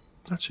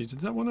 Actually,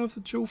 did that one have the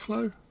dual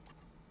flow?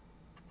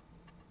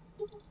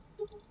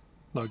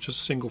 No,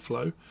 just single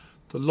flow.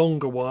 The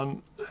longer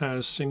one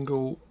has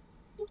single.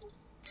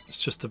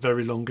 It's just the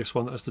very longest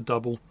one that has the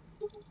double.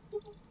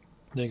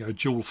 There you go,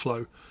 dual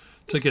flow,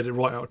 to get it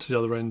right out to the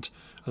other end.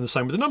 And the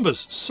same with the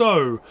numbers.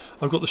 So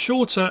I've got the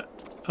shorter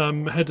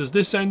headers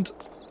this end,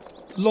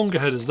 longer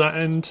headers that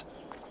end.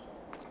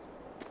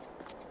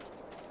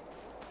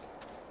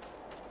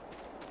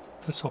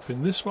 Let's hop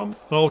in this one.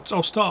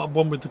 I'll start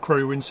one with the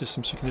Prairie wind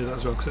system so you can hear that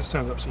as well, because it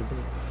sounds absolutely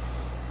brilliant.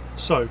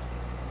 So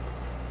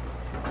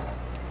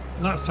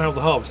that's how the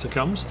harvester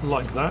comes,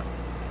 like that.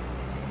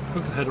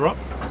 Hook the header up,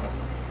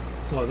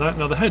 like that.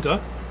 Now the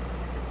header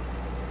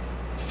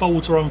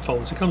folds or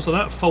unfolds. It comes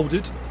like that,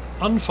 folded.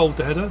 Unfold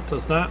the header,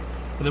 does that.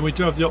 And then we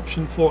do have the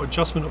option for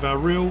adjustment of our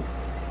reel.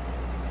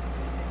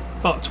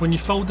 But when you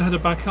fold the header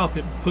back up,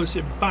 it puts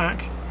it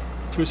back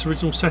to its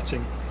original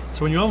setting.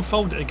 So when you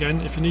unfold it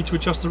again, if you need to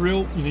adjust the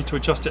reel, you need to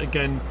adjust it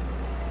again.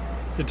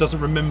 It doesn't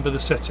remember the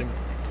setting.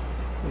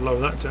 We'll lower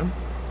that down.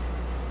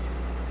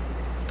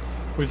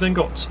 We've then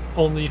got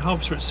on the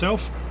harvester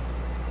itself,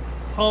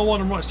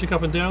 R1 and right stick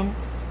up and down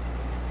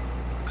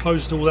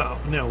closes all that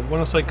up. Now when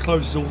I say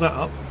closes all that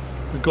up,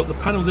 we've got the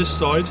panel this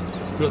side,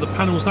 we've got the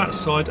panels that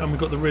side, and we've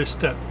got the rear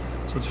step.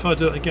 So if I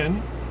do it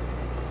again,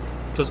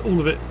 it does all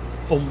of it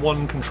on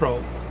one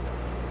control,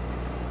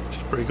 which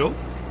is pretty cool.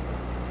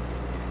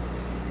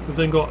 We've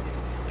then got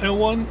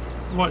L1,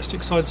 right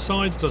stick side to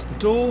side, does the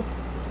door,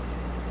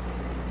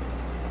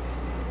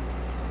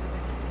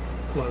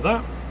 like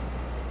that.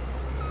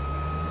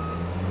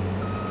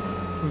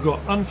 We've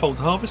got unfold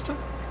harvester.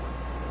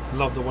 I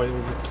love the way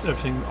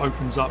everything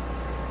opens up.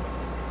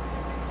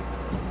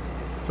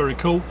 Very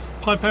cool.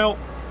 Pipe out.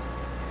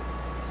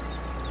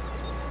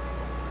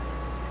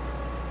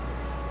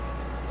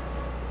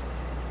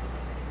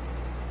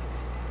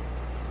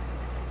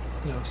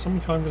 Now,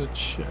 something I'm going to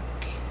check.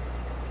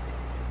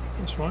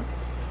 That's right.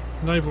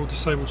 Enable or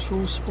disable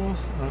straw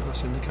swath. No,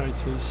 that's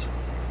indicators.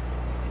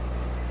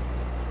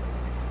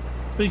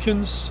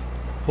 Beacons.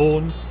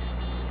 Horn.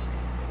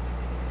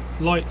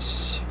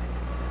 Lights.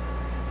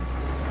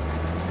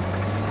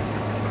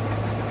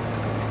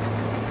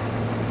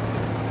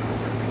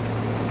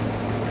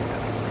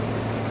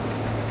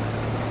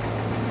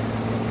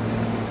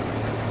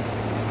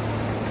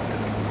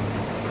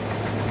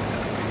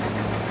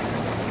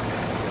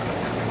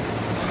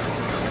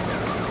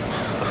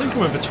 I think I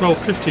went for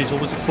 1250s, or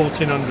was it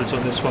 1400s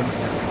on this one?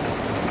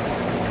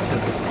 Turn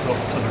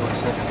the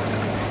lights off.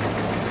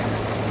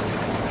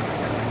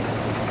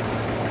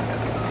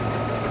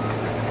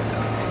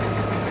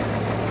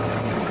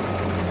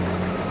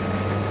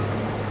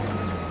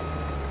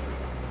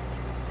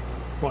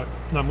 Right,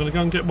 now I'm going to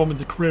go and get one with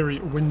the Query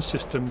wind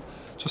system,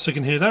 just so you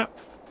can hear that,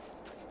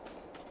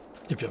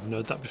 if you haven't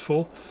heard that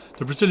before.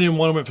 The Brazilian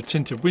one I went for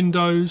tinted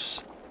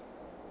windows.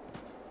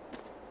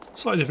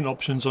 Slightly different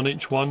options on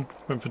each one.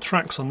 Went for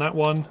tracks on that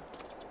one.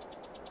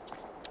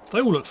 They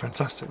all look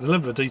fantastic. The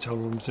level of detail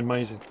on them is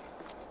amazing.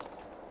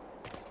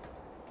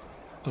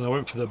 And I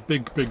went for the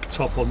big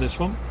top on this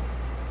one.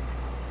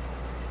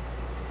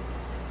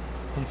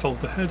 Unfold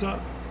the header.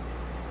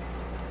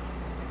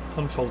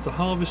 Unfold the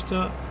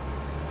harvester.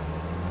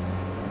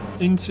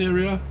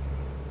 Interior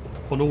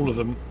on all of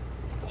them.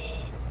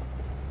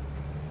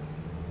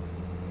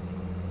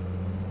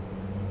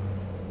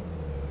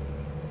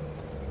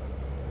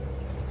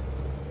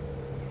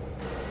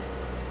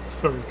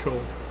 Very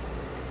cool.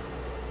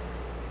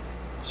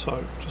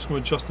 So, just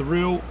going to adjust the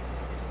reel.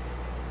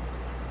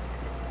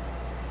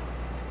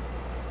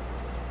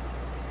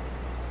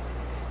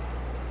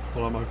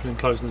 While I'm opening and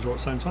closing the door at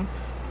the same time.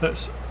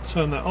 Let's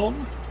turn that on.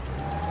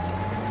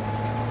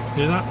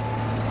 Hear that?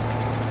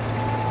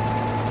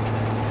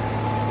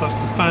 That's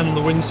the fan on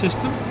the wind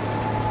system.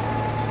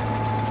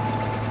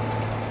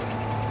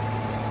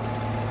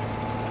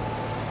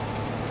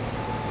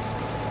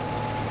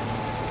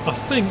 I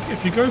think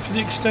if you go for the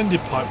extended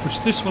pipe, which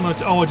this one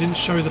I didn't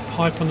show you the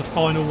pipe on the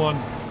final one.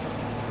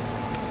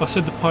 I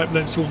said the pipe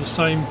length's all the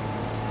same.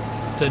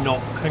 They're not.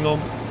 Hang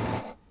on.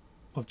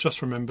 I've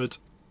just remembered.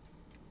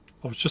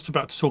 I was just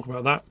about to talk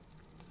about that.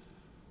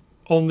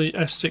 On the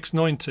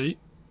S690,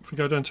 if we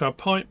go down to our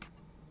pipe,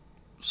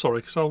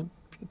 sorry, because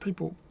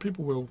people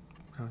will,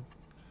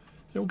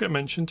 it will get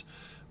mentioned.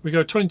 We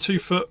go 22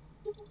 foot,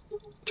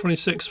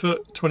 26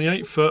 foot,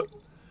 28 foot,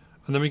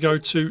 and then we go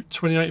to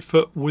 28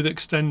 foot with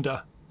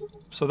extender.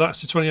 So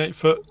that's the 28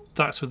 foot,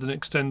 that's with an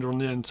extender on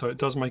the end, so it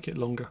does make it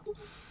longer.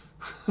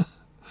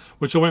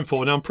 Which I went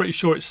for. Now I'm pretty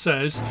sure it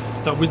says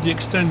that with the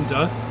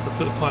extender, if I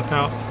put the pipe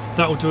out,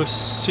 that will do a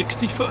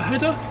 60 foot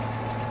header.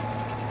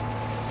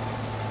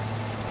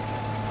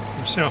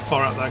 We'll see how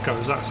far out that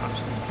goes. That's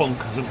absolutely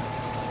bonkers, isn't it?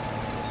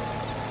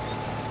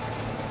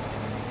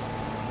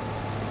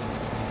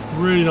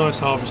 Really nice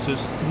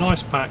harvesters,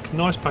 nice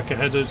pack of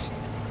headers.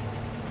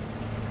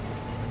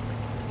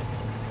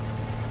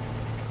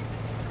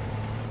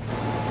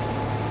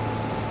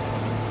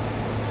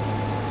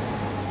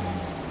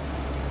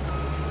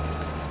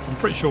 I'm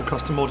pretty sure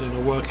Custom Modding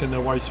are working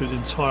their way through the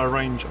entire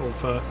range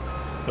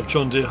of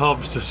John Deere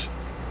harvesters.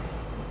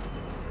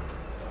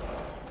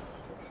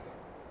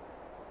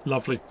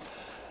 Lovely.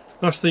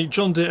 That's the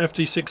John Deere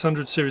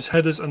FD600 series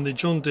headers and the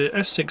John Deere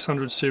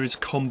S600 series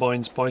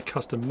combines by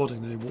Custom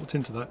Modding. They walked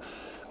into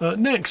that.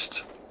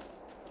 Next,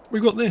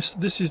 we've got this.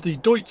 This is the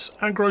Deutz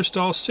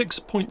AgroStar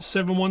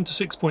 6.71 to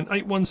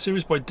 6.81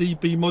 series by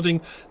DB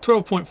Modding.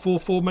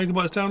 12.44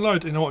 megabytes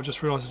download. You know what? I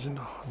just realised I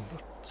didn't.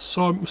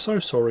 I'm so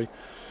sorry.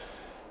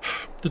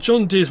 The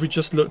John Deeres we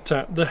just looked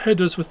at, the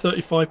headers were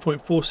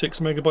 35.46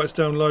 megabytes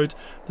download,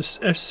 the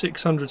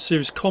S600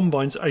 series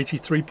combines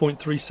 83.37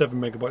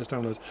 megabytes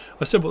download.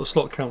 I said what the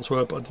slot counts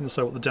were, but I didn't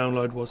say what the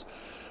download was.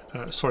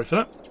 Sorry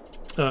for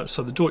that.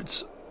 So the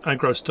Deutz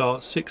AgroStar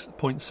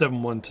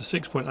 6.71 to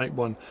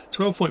 6.81,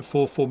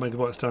 12.44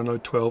 megabytes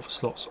download, 12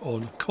 slots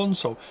on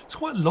console. It's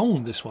quite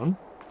long, this one.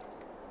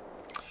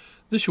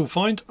 This you'll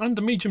find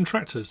under medium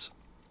tractors.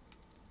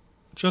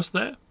 Just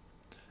there.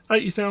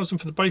 80,000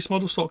 for the base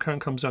model, slot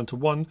count comes down to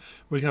 1.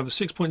 We can have the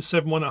 6.71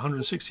 at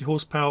 160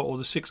 horsepower or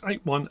the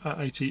 681 at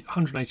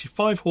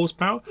 185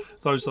 horsepower.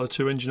 Those are the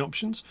two engine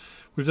options.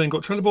 We've then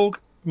got Trelleborg,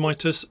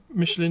 Mitas,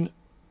 Michelin,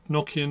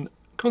 Nokian,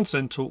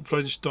 Continental,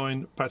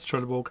 Vredestein, back to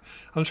Trelleborg.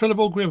 And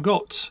Trelleborg we have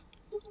got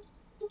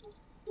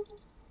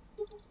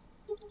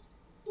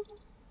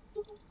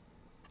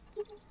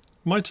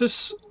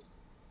Mitas,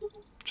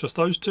 just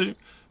those two.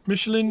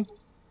 Michelin,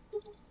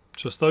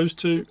 just those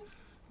two.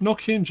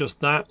 Nokian,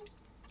 just that.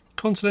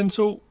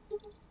 Continental,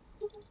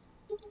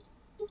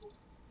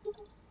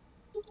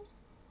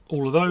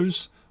 all of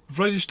those.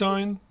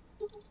 Vredestein,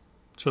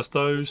 just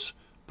those.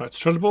 Back to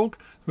Trelleborg.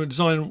 We'll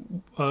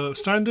design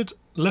standard,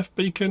 left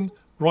beacon,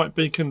 right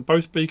beacon,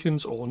 both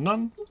beacons or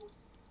none.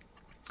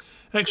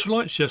 Extra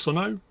lights, yes or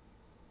no?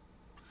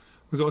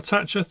 We've got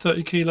attacher,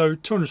 30 kilo,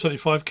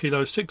 275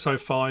 kilo,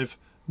 605,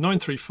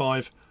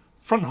 935,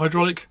 front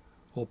hydraulic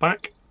or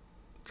back.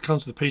 It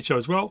comes with the PTO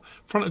as well.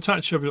 Front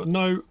attacher, we've got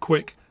no,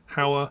 quick,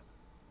 Hauer,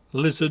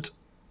 lizard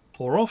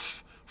or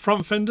off.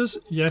 Front fenders,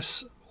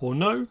 yes or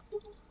no.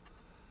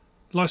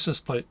 License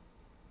plate,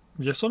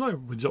 yes or no,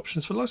 with the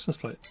options for license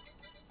plate.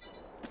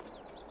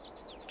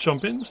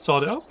 Jump in,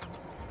 start it up.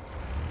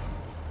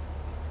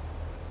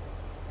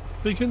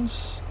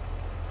 Beacons.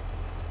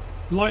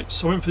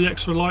 Lights, I went for the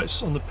extra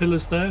lights on the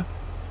pillars there.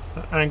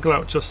 That angle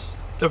out just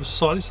ever so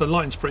slightly, so the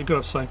lighting's pretty good,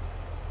 I'd say.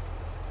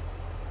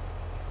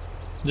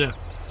 Yeah,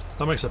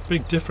 that makes a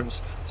big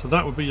difference. So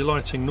that would be your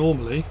lighting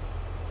normally.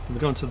 And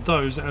we go into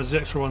those as the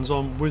extra ones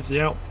on with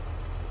the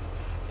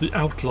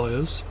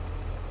outliers.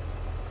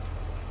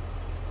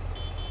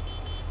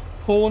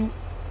 Horn.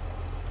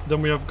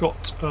 Then we have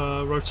got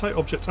rotate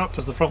object up,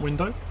 does the front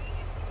window.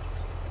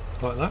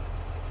 Like that.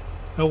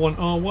 L1,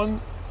 R1.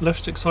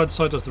 Left stick side to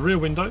side does the rear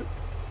window.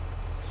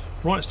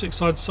 Right stick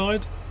side to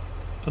side.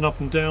 And up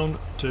and down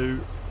do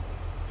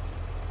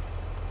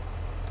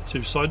the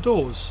two side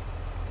doors.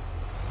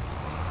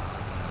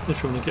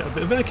 If you want to get a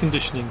bit of air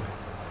conditioning.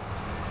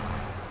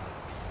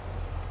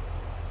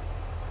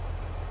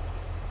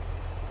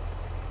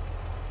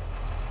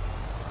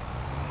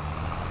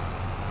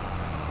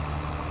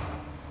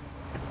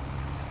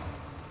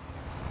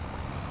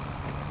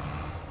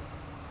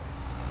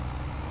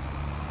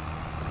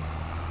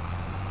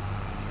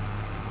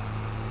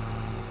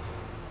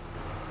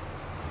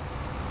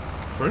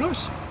 Very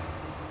nice.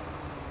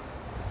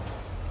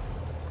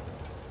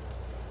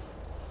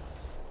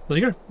 There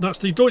you go. That's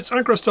the Deutz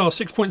AgroStar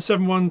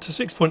 6.71 to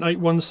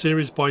 6.81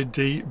 series by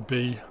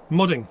DB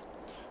Modding.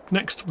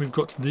 Next we've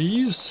got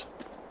these.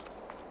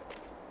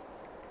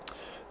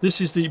 This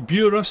is the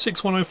Buehrer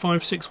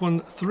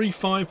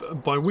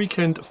 6105-6135 by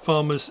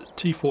WeekendFarmers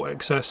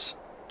T4XS.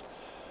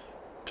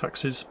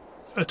 Taxes.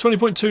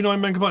 20.29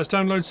 megabytes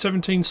download,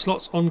 17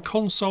 slots on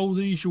console.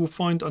 These you will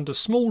find under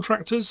small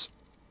tractors.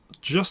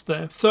 Just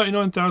there.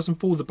 39,000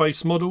 for the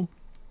base model.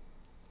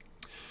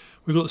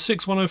 We've got the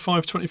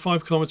 6105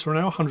 25 km an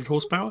hour, 100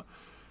 horsepower.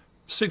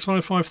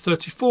 6105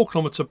 34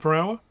 km per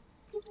hour.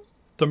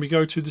 Then we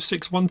go to the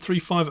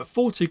 6135 at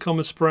 40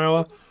 km per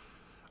hour,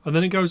 and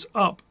then it goes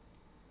up.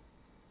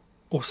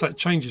 Or so it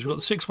changes. We've got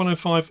the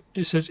 6105.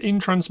 It says in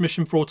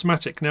transmission for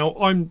automatic. Now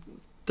I'm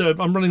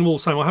running them all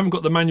the same. I haven't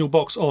got the manual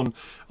box on.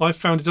 I've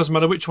found it doesn't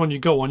matter which one you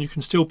go on. You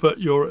can still put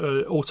your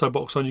auto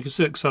box on. You can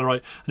still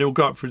accelerate, and it will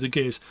go up through the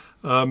gears.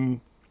 I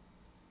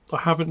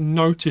haven't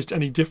noticed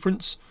any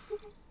difference.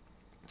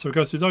 So we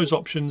go through those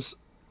options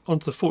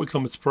onto the 40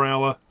 km per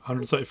hour,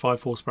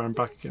 135 horsepower and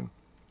back again.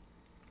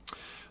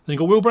 Then you've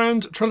got wheel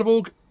brand,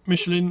 Trelleborg,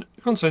 Michelin,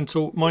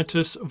 Continental,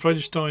 Mitas,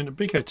 Vredestein,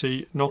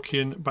 BKT,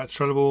 Nokian, back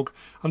to Trelleborg.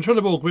 And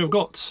Trelleborg we've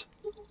got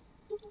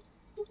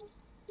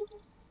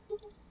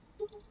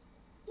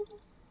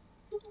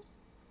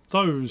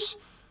those.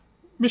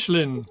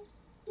 Michelin.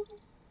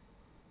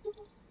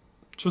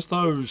 Just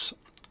those.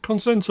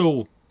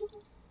 Continental.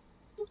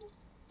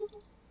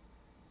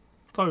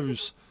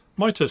 Those.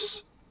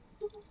 Mitas.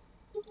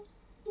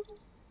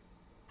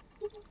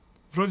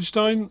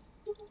 Vredestein.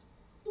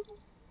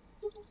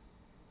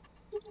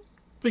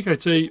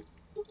 BKT.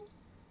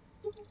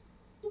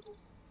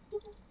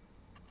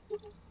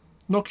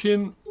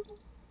 Nokian.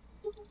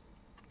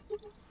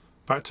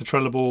 Back to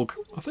Trelleborg.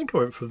 I think I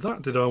went for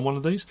that, did I, on one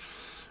of these?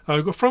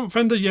 We've got front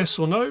fender, yes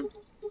or no.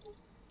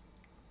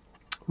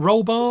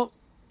 Roll bar,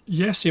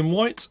 yes in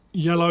white,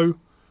 yellow,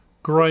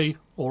 grey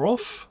or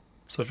off.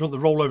 So if you want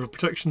the rollover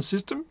protection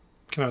system, you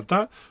can add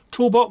that.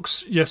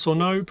 Toolbox, yes or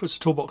no. Puts a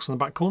toolbox in the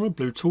back corner,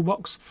 blue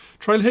toolbox.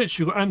 Trail hitch,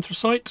 you've got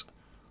anthracite.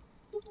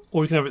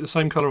 Or you can have it the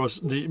same colour as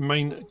the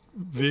main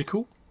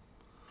vehicle.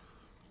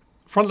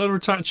 Front leather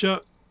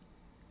attacher,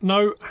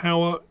 no.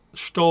 Hauer,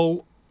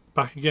 Stoll,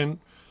 back again.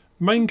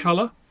 Main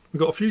colour, we've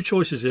got a few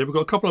choices here. We've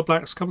got a couple of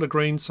blacks, a couple of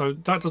greens, so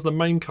that does the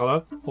main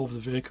colour of the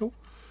vehicle.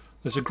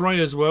 There's a grey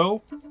as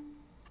well.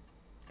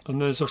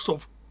 And there's a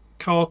sort of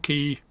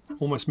khaki,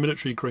 almost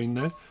military green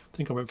there. I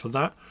think I went for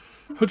that.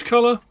 Hood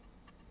colour,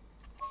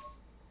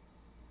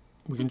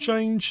 we can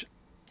change.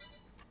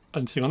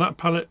 Anything on that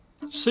palette.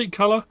 Seat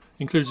colour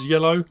includes a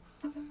yellow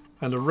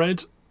and a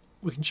red.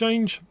 We can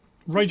change.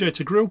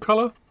 Radiator grille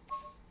colour,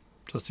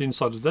 just the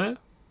inside of there.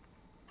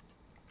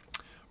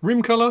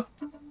 Rim colour.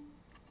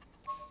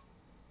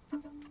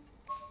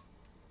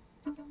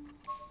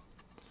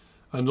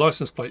 And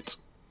license plate.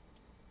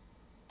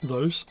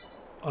 Those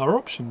are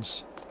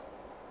options.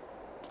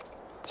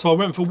 So I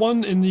went for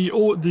one in the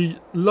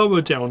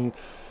lower down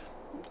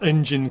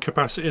engine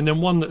capacity, and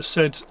then one that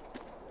said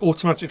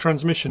automatic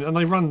transmission, and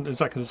they run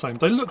exactly the same.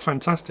 They look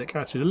fantastic,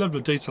 actually. The level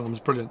of detail on them is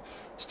brilliant.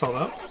 Start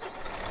that.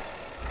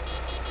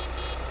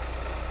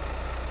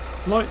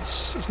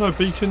 Lights, there's no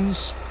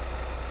beacons.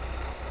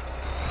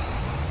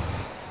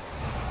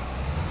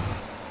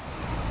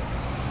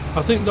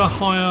 I think the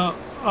higher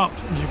up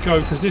you go,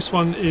 because this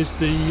one is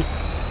the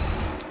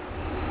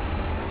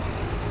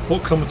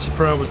What kilometres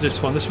per hour was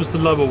this one? This was the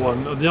lower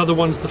one. The other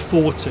one's the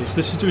 40. So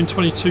this is doing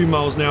 22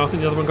 miles now. I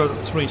think the other one goes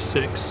up to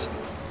 26.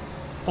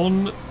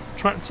 On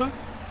tractor,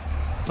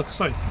 like I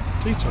say,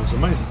 details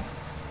amazing.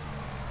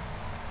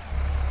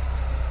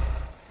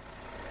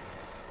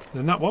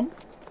 Then that one.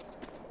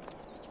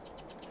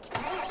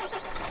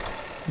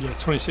 Yeah,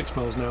 26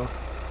 miles an hour.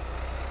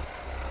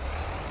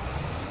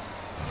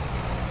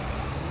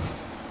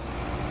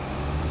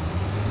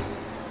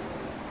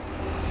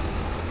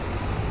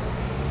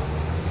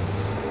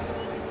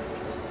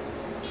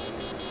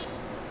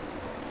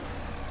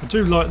 I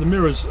do like the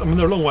mirrors. I mean,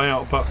 they're a long way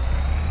out, but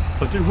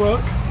they do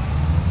work.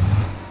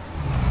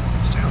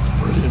 Sounds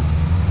brilliant.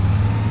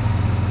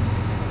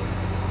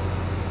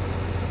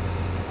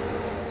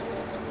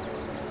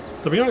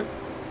 There we go.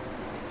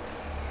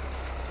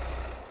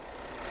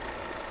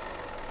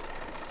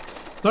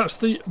 That's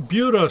the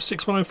Buehrer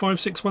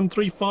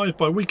 6105-6135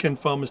 by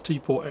WeekendFarmers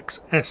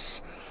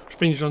T4XS, which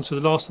brings you on to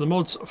the last of the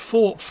mods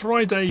for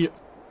Friday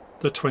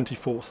the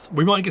 24th.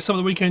 We might get some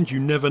of the weekend, you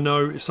never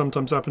know, it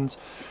sometimes happens.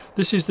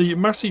 This is the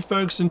Massey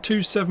Ferguson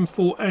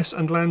 274S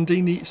and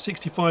Landini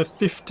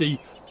 6550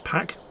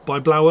 pack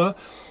by Blauea.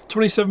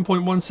 27.17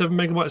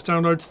 megabytes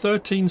download,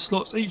 13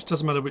 slots each,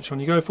 doesn't matter which one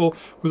you go for.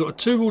 We've got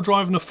a 2-wheel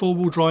drive and a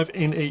 4-wheel drive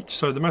in each,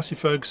 so the Massey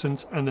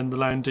Fergusons and then the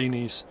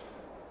Landinis.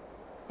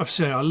 I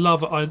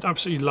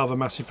absolutely love a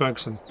Massey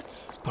Ferguson,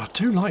 but I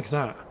do like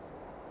that.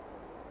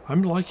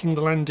 I'm liking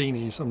the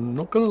Landinis, I'm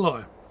not going to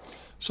lie.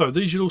 So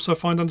these you'll also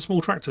find under small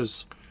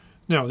tractors.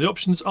 Now the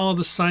options are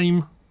the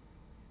same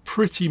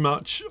pretty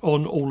much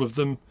on all of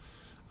them,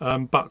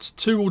 but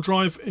 2-wheel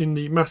drive in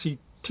the Massey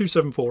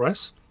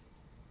 274S.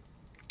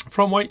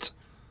 Front weight,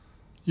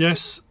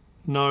 yes,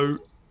 no,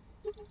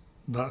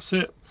 that's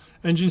it.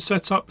 Engine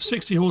setup,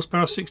 60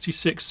 horsepower,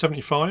 66,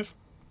 75.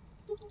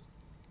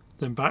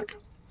 Then back.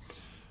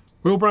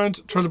 Wheel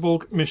brand,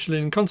 Trelleborg,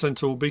 Michelin,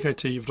 Continental,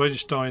 BKT,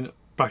 Vredestein,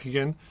 back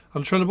again.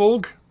 And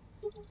Trelleborg,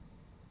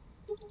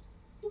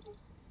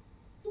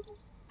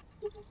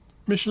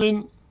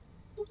 Michelin,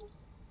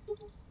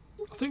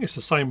 I think it's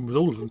the same with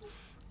all of them.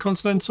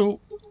 Continental,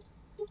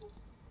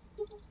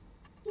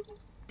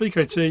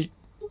 BKT,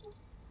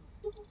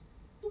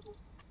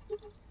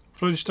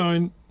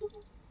 Vredestein,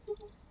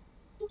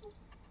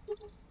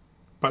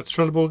 back to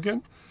Trelleborg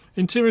again.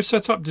 Interior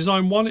setup,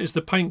 design 1 is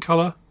the paint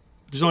colour,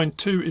 design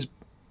 2 is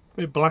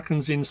it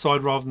blackens the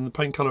inside rather than the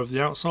paint colour of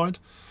the outside.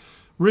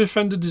 Rear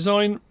fender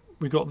design,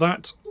 we got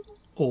that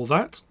or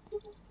that.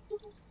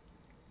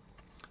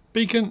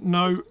 Beacon,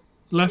 no.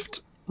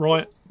 Left,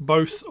 right,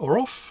 both or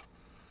off.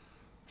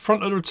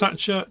 Front loader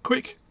attacher,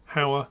 quick,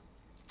 Hauer,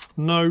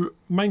 no.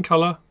 Main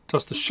colour,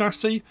 does the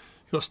chassis.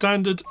 You've got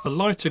standard, a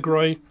lighter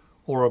grey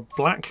or a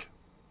black.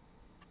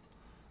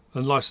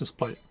 And license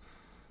plate.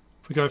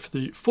 If we go for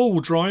the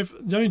 4-wheel drive,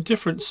 the only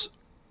difference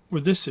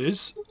with this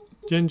is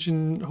the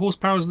engine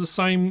horsepower is the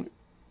same.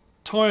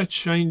 Tyre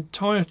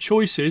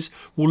choices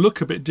will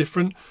look a bit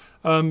different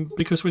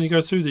because when you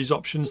go through these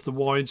options, the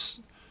wides,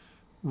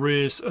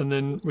 rears, and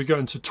then we go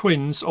into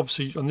twins.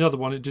 Obviously, on the other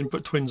one, it didn't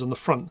put twins on the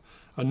front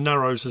and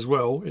narrows as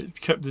well. It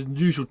kept the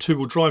usual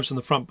 2-wheel drives on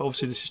the front, but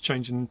obviously this is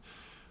changing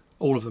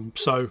all of them.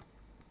 So,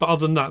 but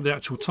other than that, the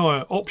actual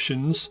tyre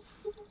options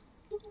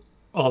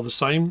are the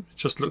same. It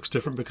just looks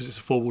different because it's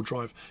a 4-wheel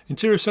drive.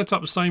 Interior setup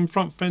the same.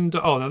 Front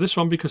fender, oh, now this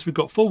one, because we've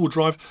got 4-wheel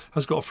drive,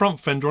 has got a front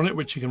fender on it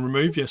which you can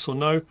remove, yes or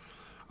no,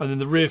 and then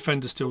the rear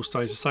fender still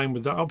stays the same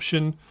with that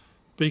option.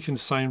 Beacon the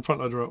same, front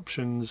loader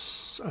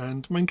options,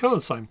 and main colour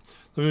the same.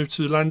 Then we move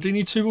to the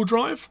Landini 2-wheel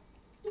drive,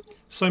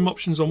 same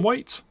options on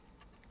weight.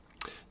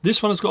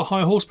 This one has got a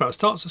higher horsepower. It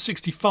starts at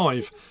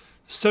 65,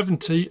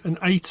 70 and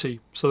 80,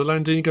 so the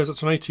Landini goes up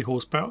to an 80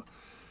 horsepower.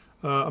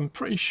 I'm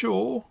pretty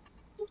sure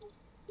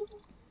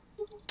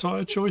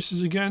tyre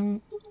choices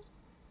again,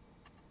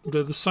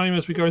 they're the same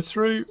as we go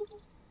through.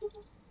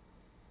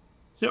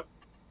 Yep,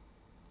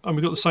 and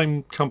we've got the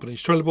same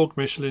companies: Trelleborg,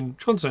 Michelin,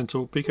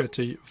 Continental,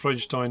 BKT,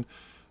 Vredestein,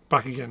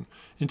 back again.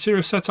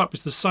 Interior setup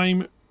is the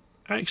same.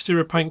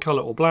 Exterior paint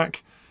colour or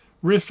black.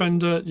 Rear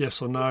fender,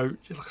 yes or no.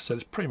 Like I said,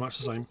 it's pretty much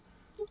the same.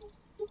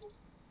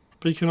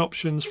 Beacon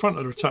options, front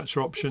loader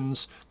attacher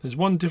options. There's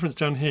one difference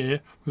down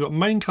here. We've got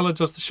main colour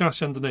does the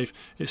chassis underneath.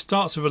 It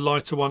starts with a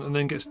lighter one and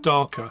then gets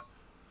darker.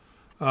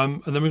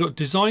 And then we've got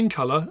design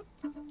colour.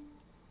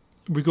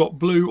 We've got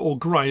blue or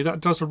grey.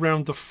 That does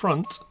around the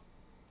front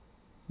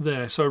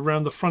there. So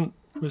around the front,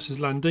 this is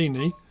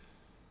Landini.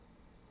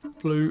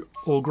 Blue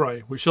or grey,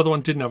 which the other one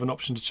didn't have an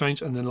option to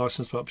change, and then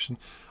license plate option.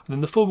 And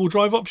then the 4-wheel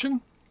drive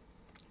option,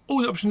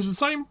 all the options are the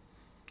same.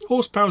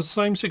 Horsepower is the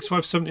same,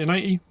 65, 70 and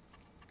 80.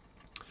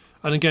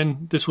 And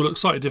again, this will look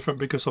slightly different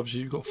because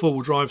obviously you've got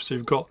 4-wheel drive, so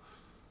you've got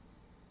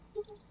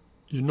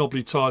your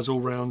knobbly tyres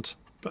all round.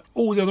 But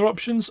all the other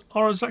options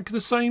are exactly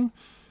the same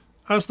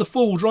as the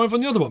 4-wheel drive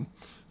on the other one.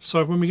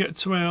 So when we get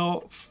to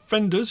our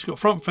fenders, you've got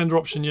front fender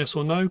option yes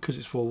or no because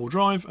it's 4-wheel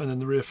drive, and then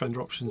the rear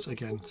fender options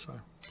again. So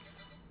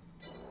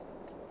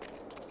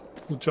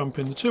we'll jump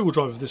in the 2-wheel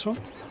drive of this one.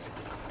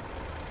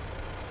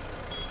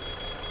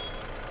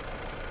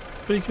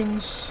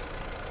 Beacons.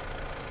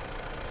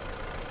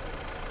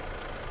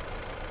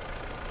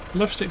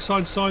 Left stick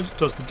side to side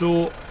does the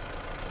door.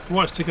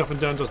 Right stick up and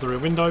down does the rear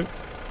window.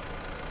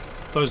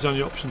 Those are the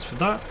only options for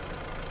that.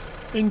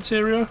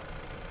 Interior.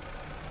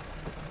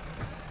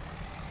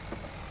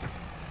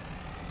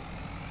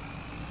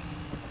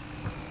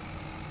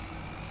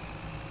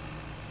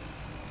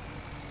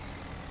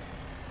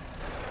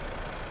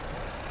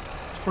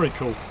 It's very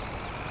cool.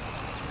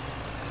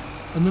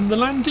 And then the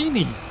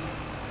Landini.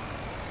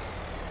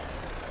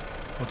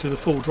 I'll do the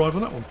full drive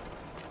on that one.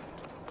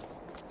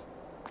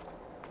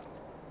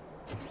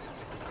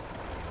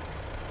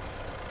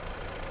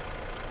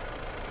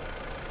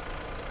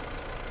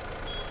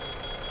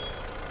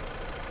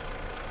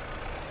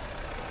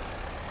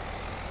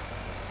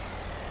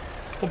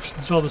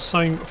 Options are the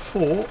same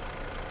for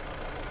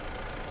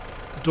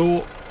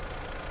door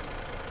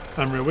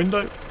and rear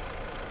window.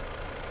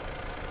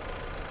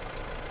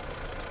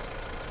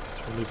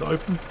 So we'll leave that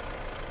open.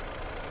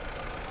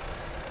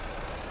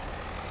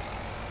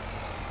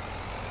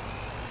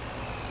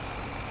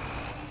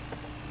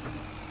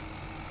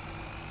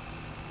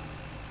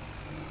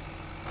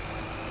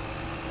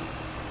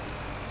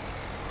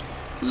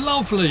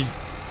 Lovely!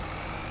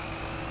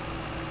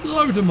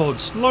 Load of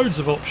mods, loads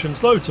of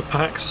options, loads of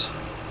packs.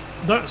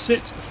 That's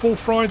it for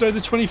Friday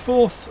the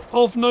 24th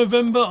of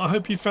November. I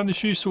hope you found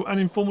this useful and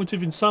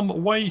informative in some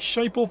way,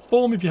 shape or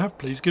form. If you have,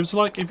 please give us a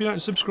like. If you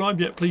don't subscribe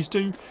yet, please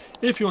do.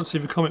 If you want to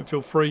leave a comment,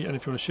 feel free. And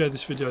if you want to share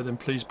this video, then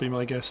please be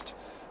my guest.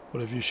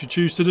 Whatever you should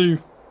choose to do.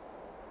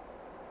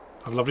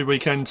 Have a lovely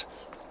weekend.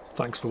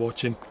 Thanks for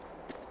watching.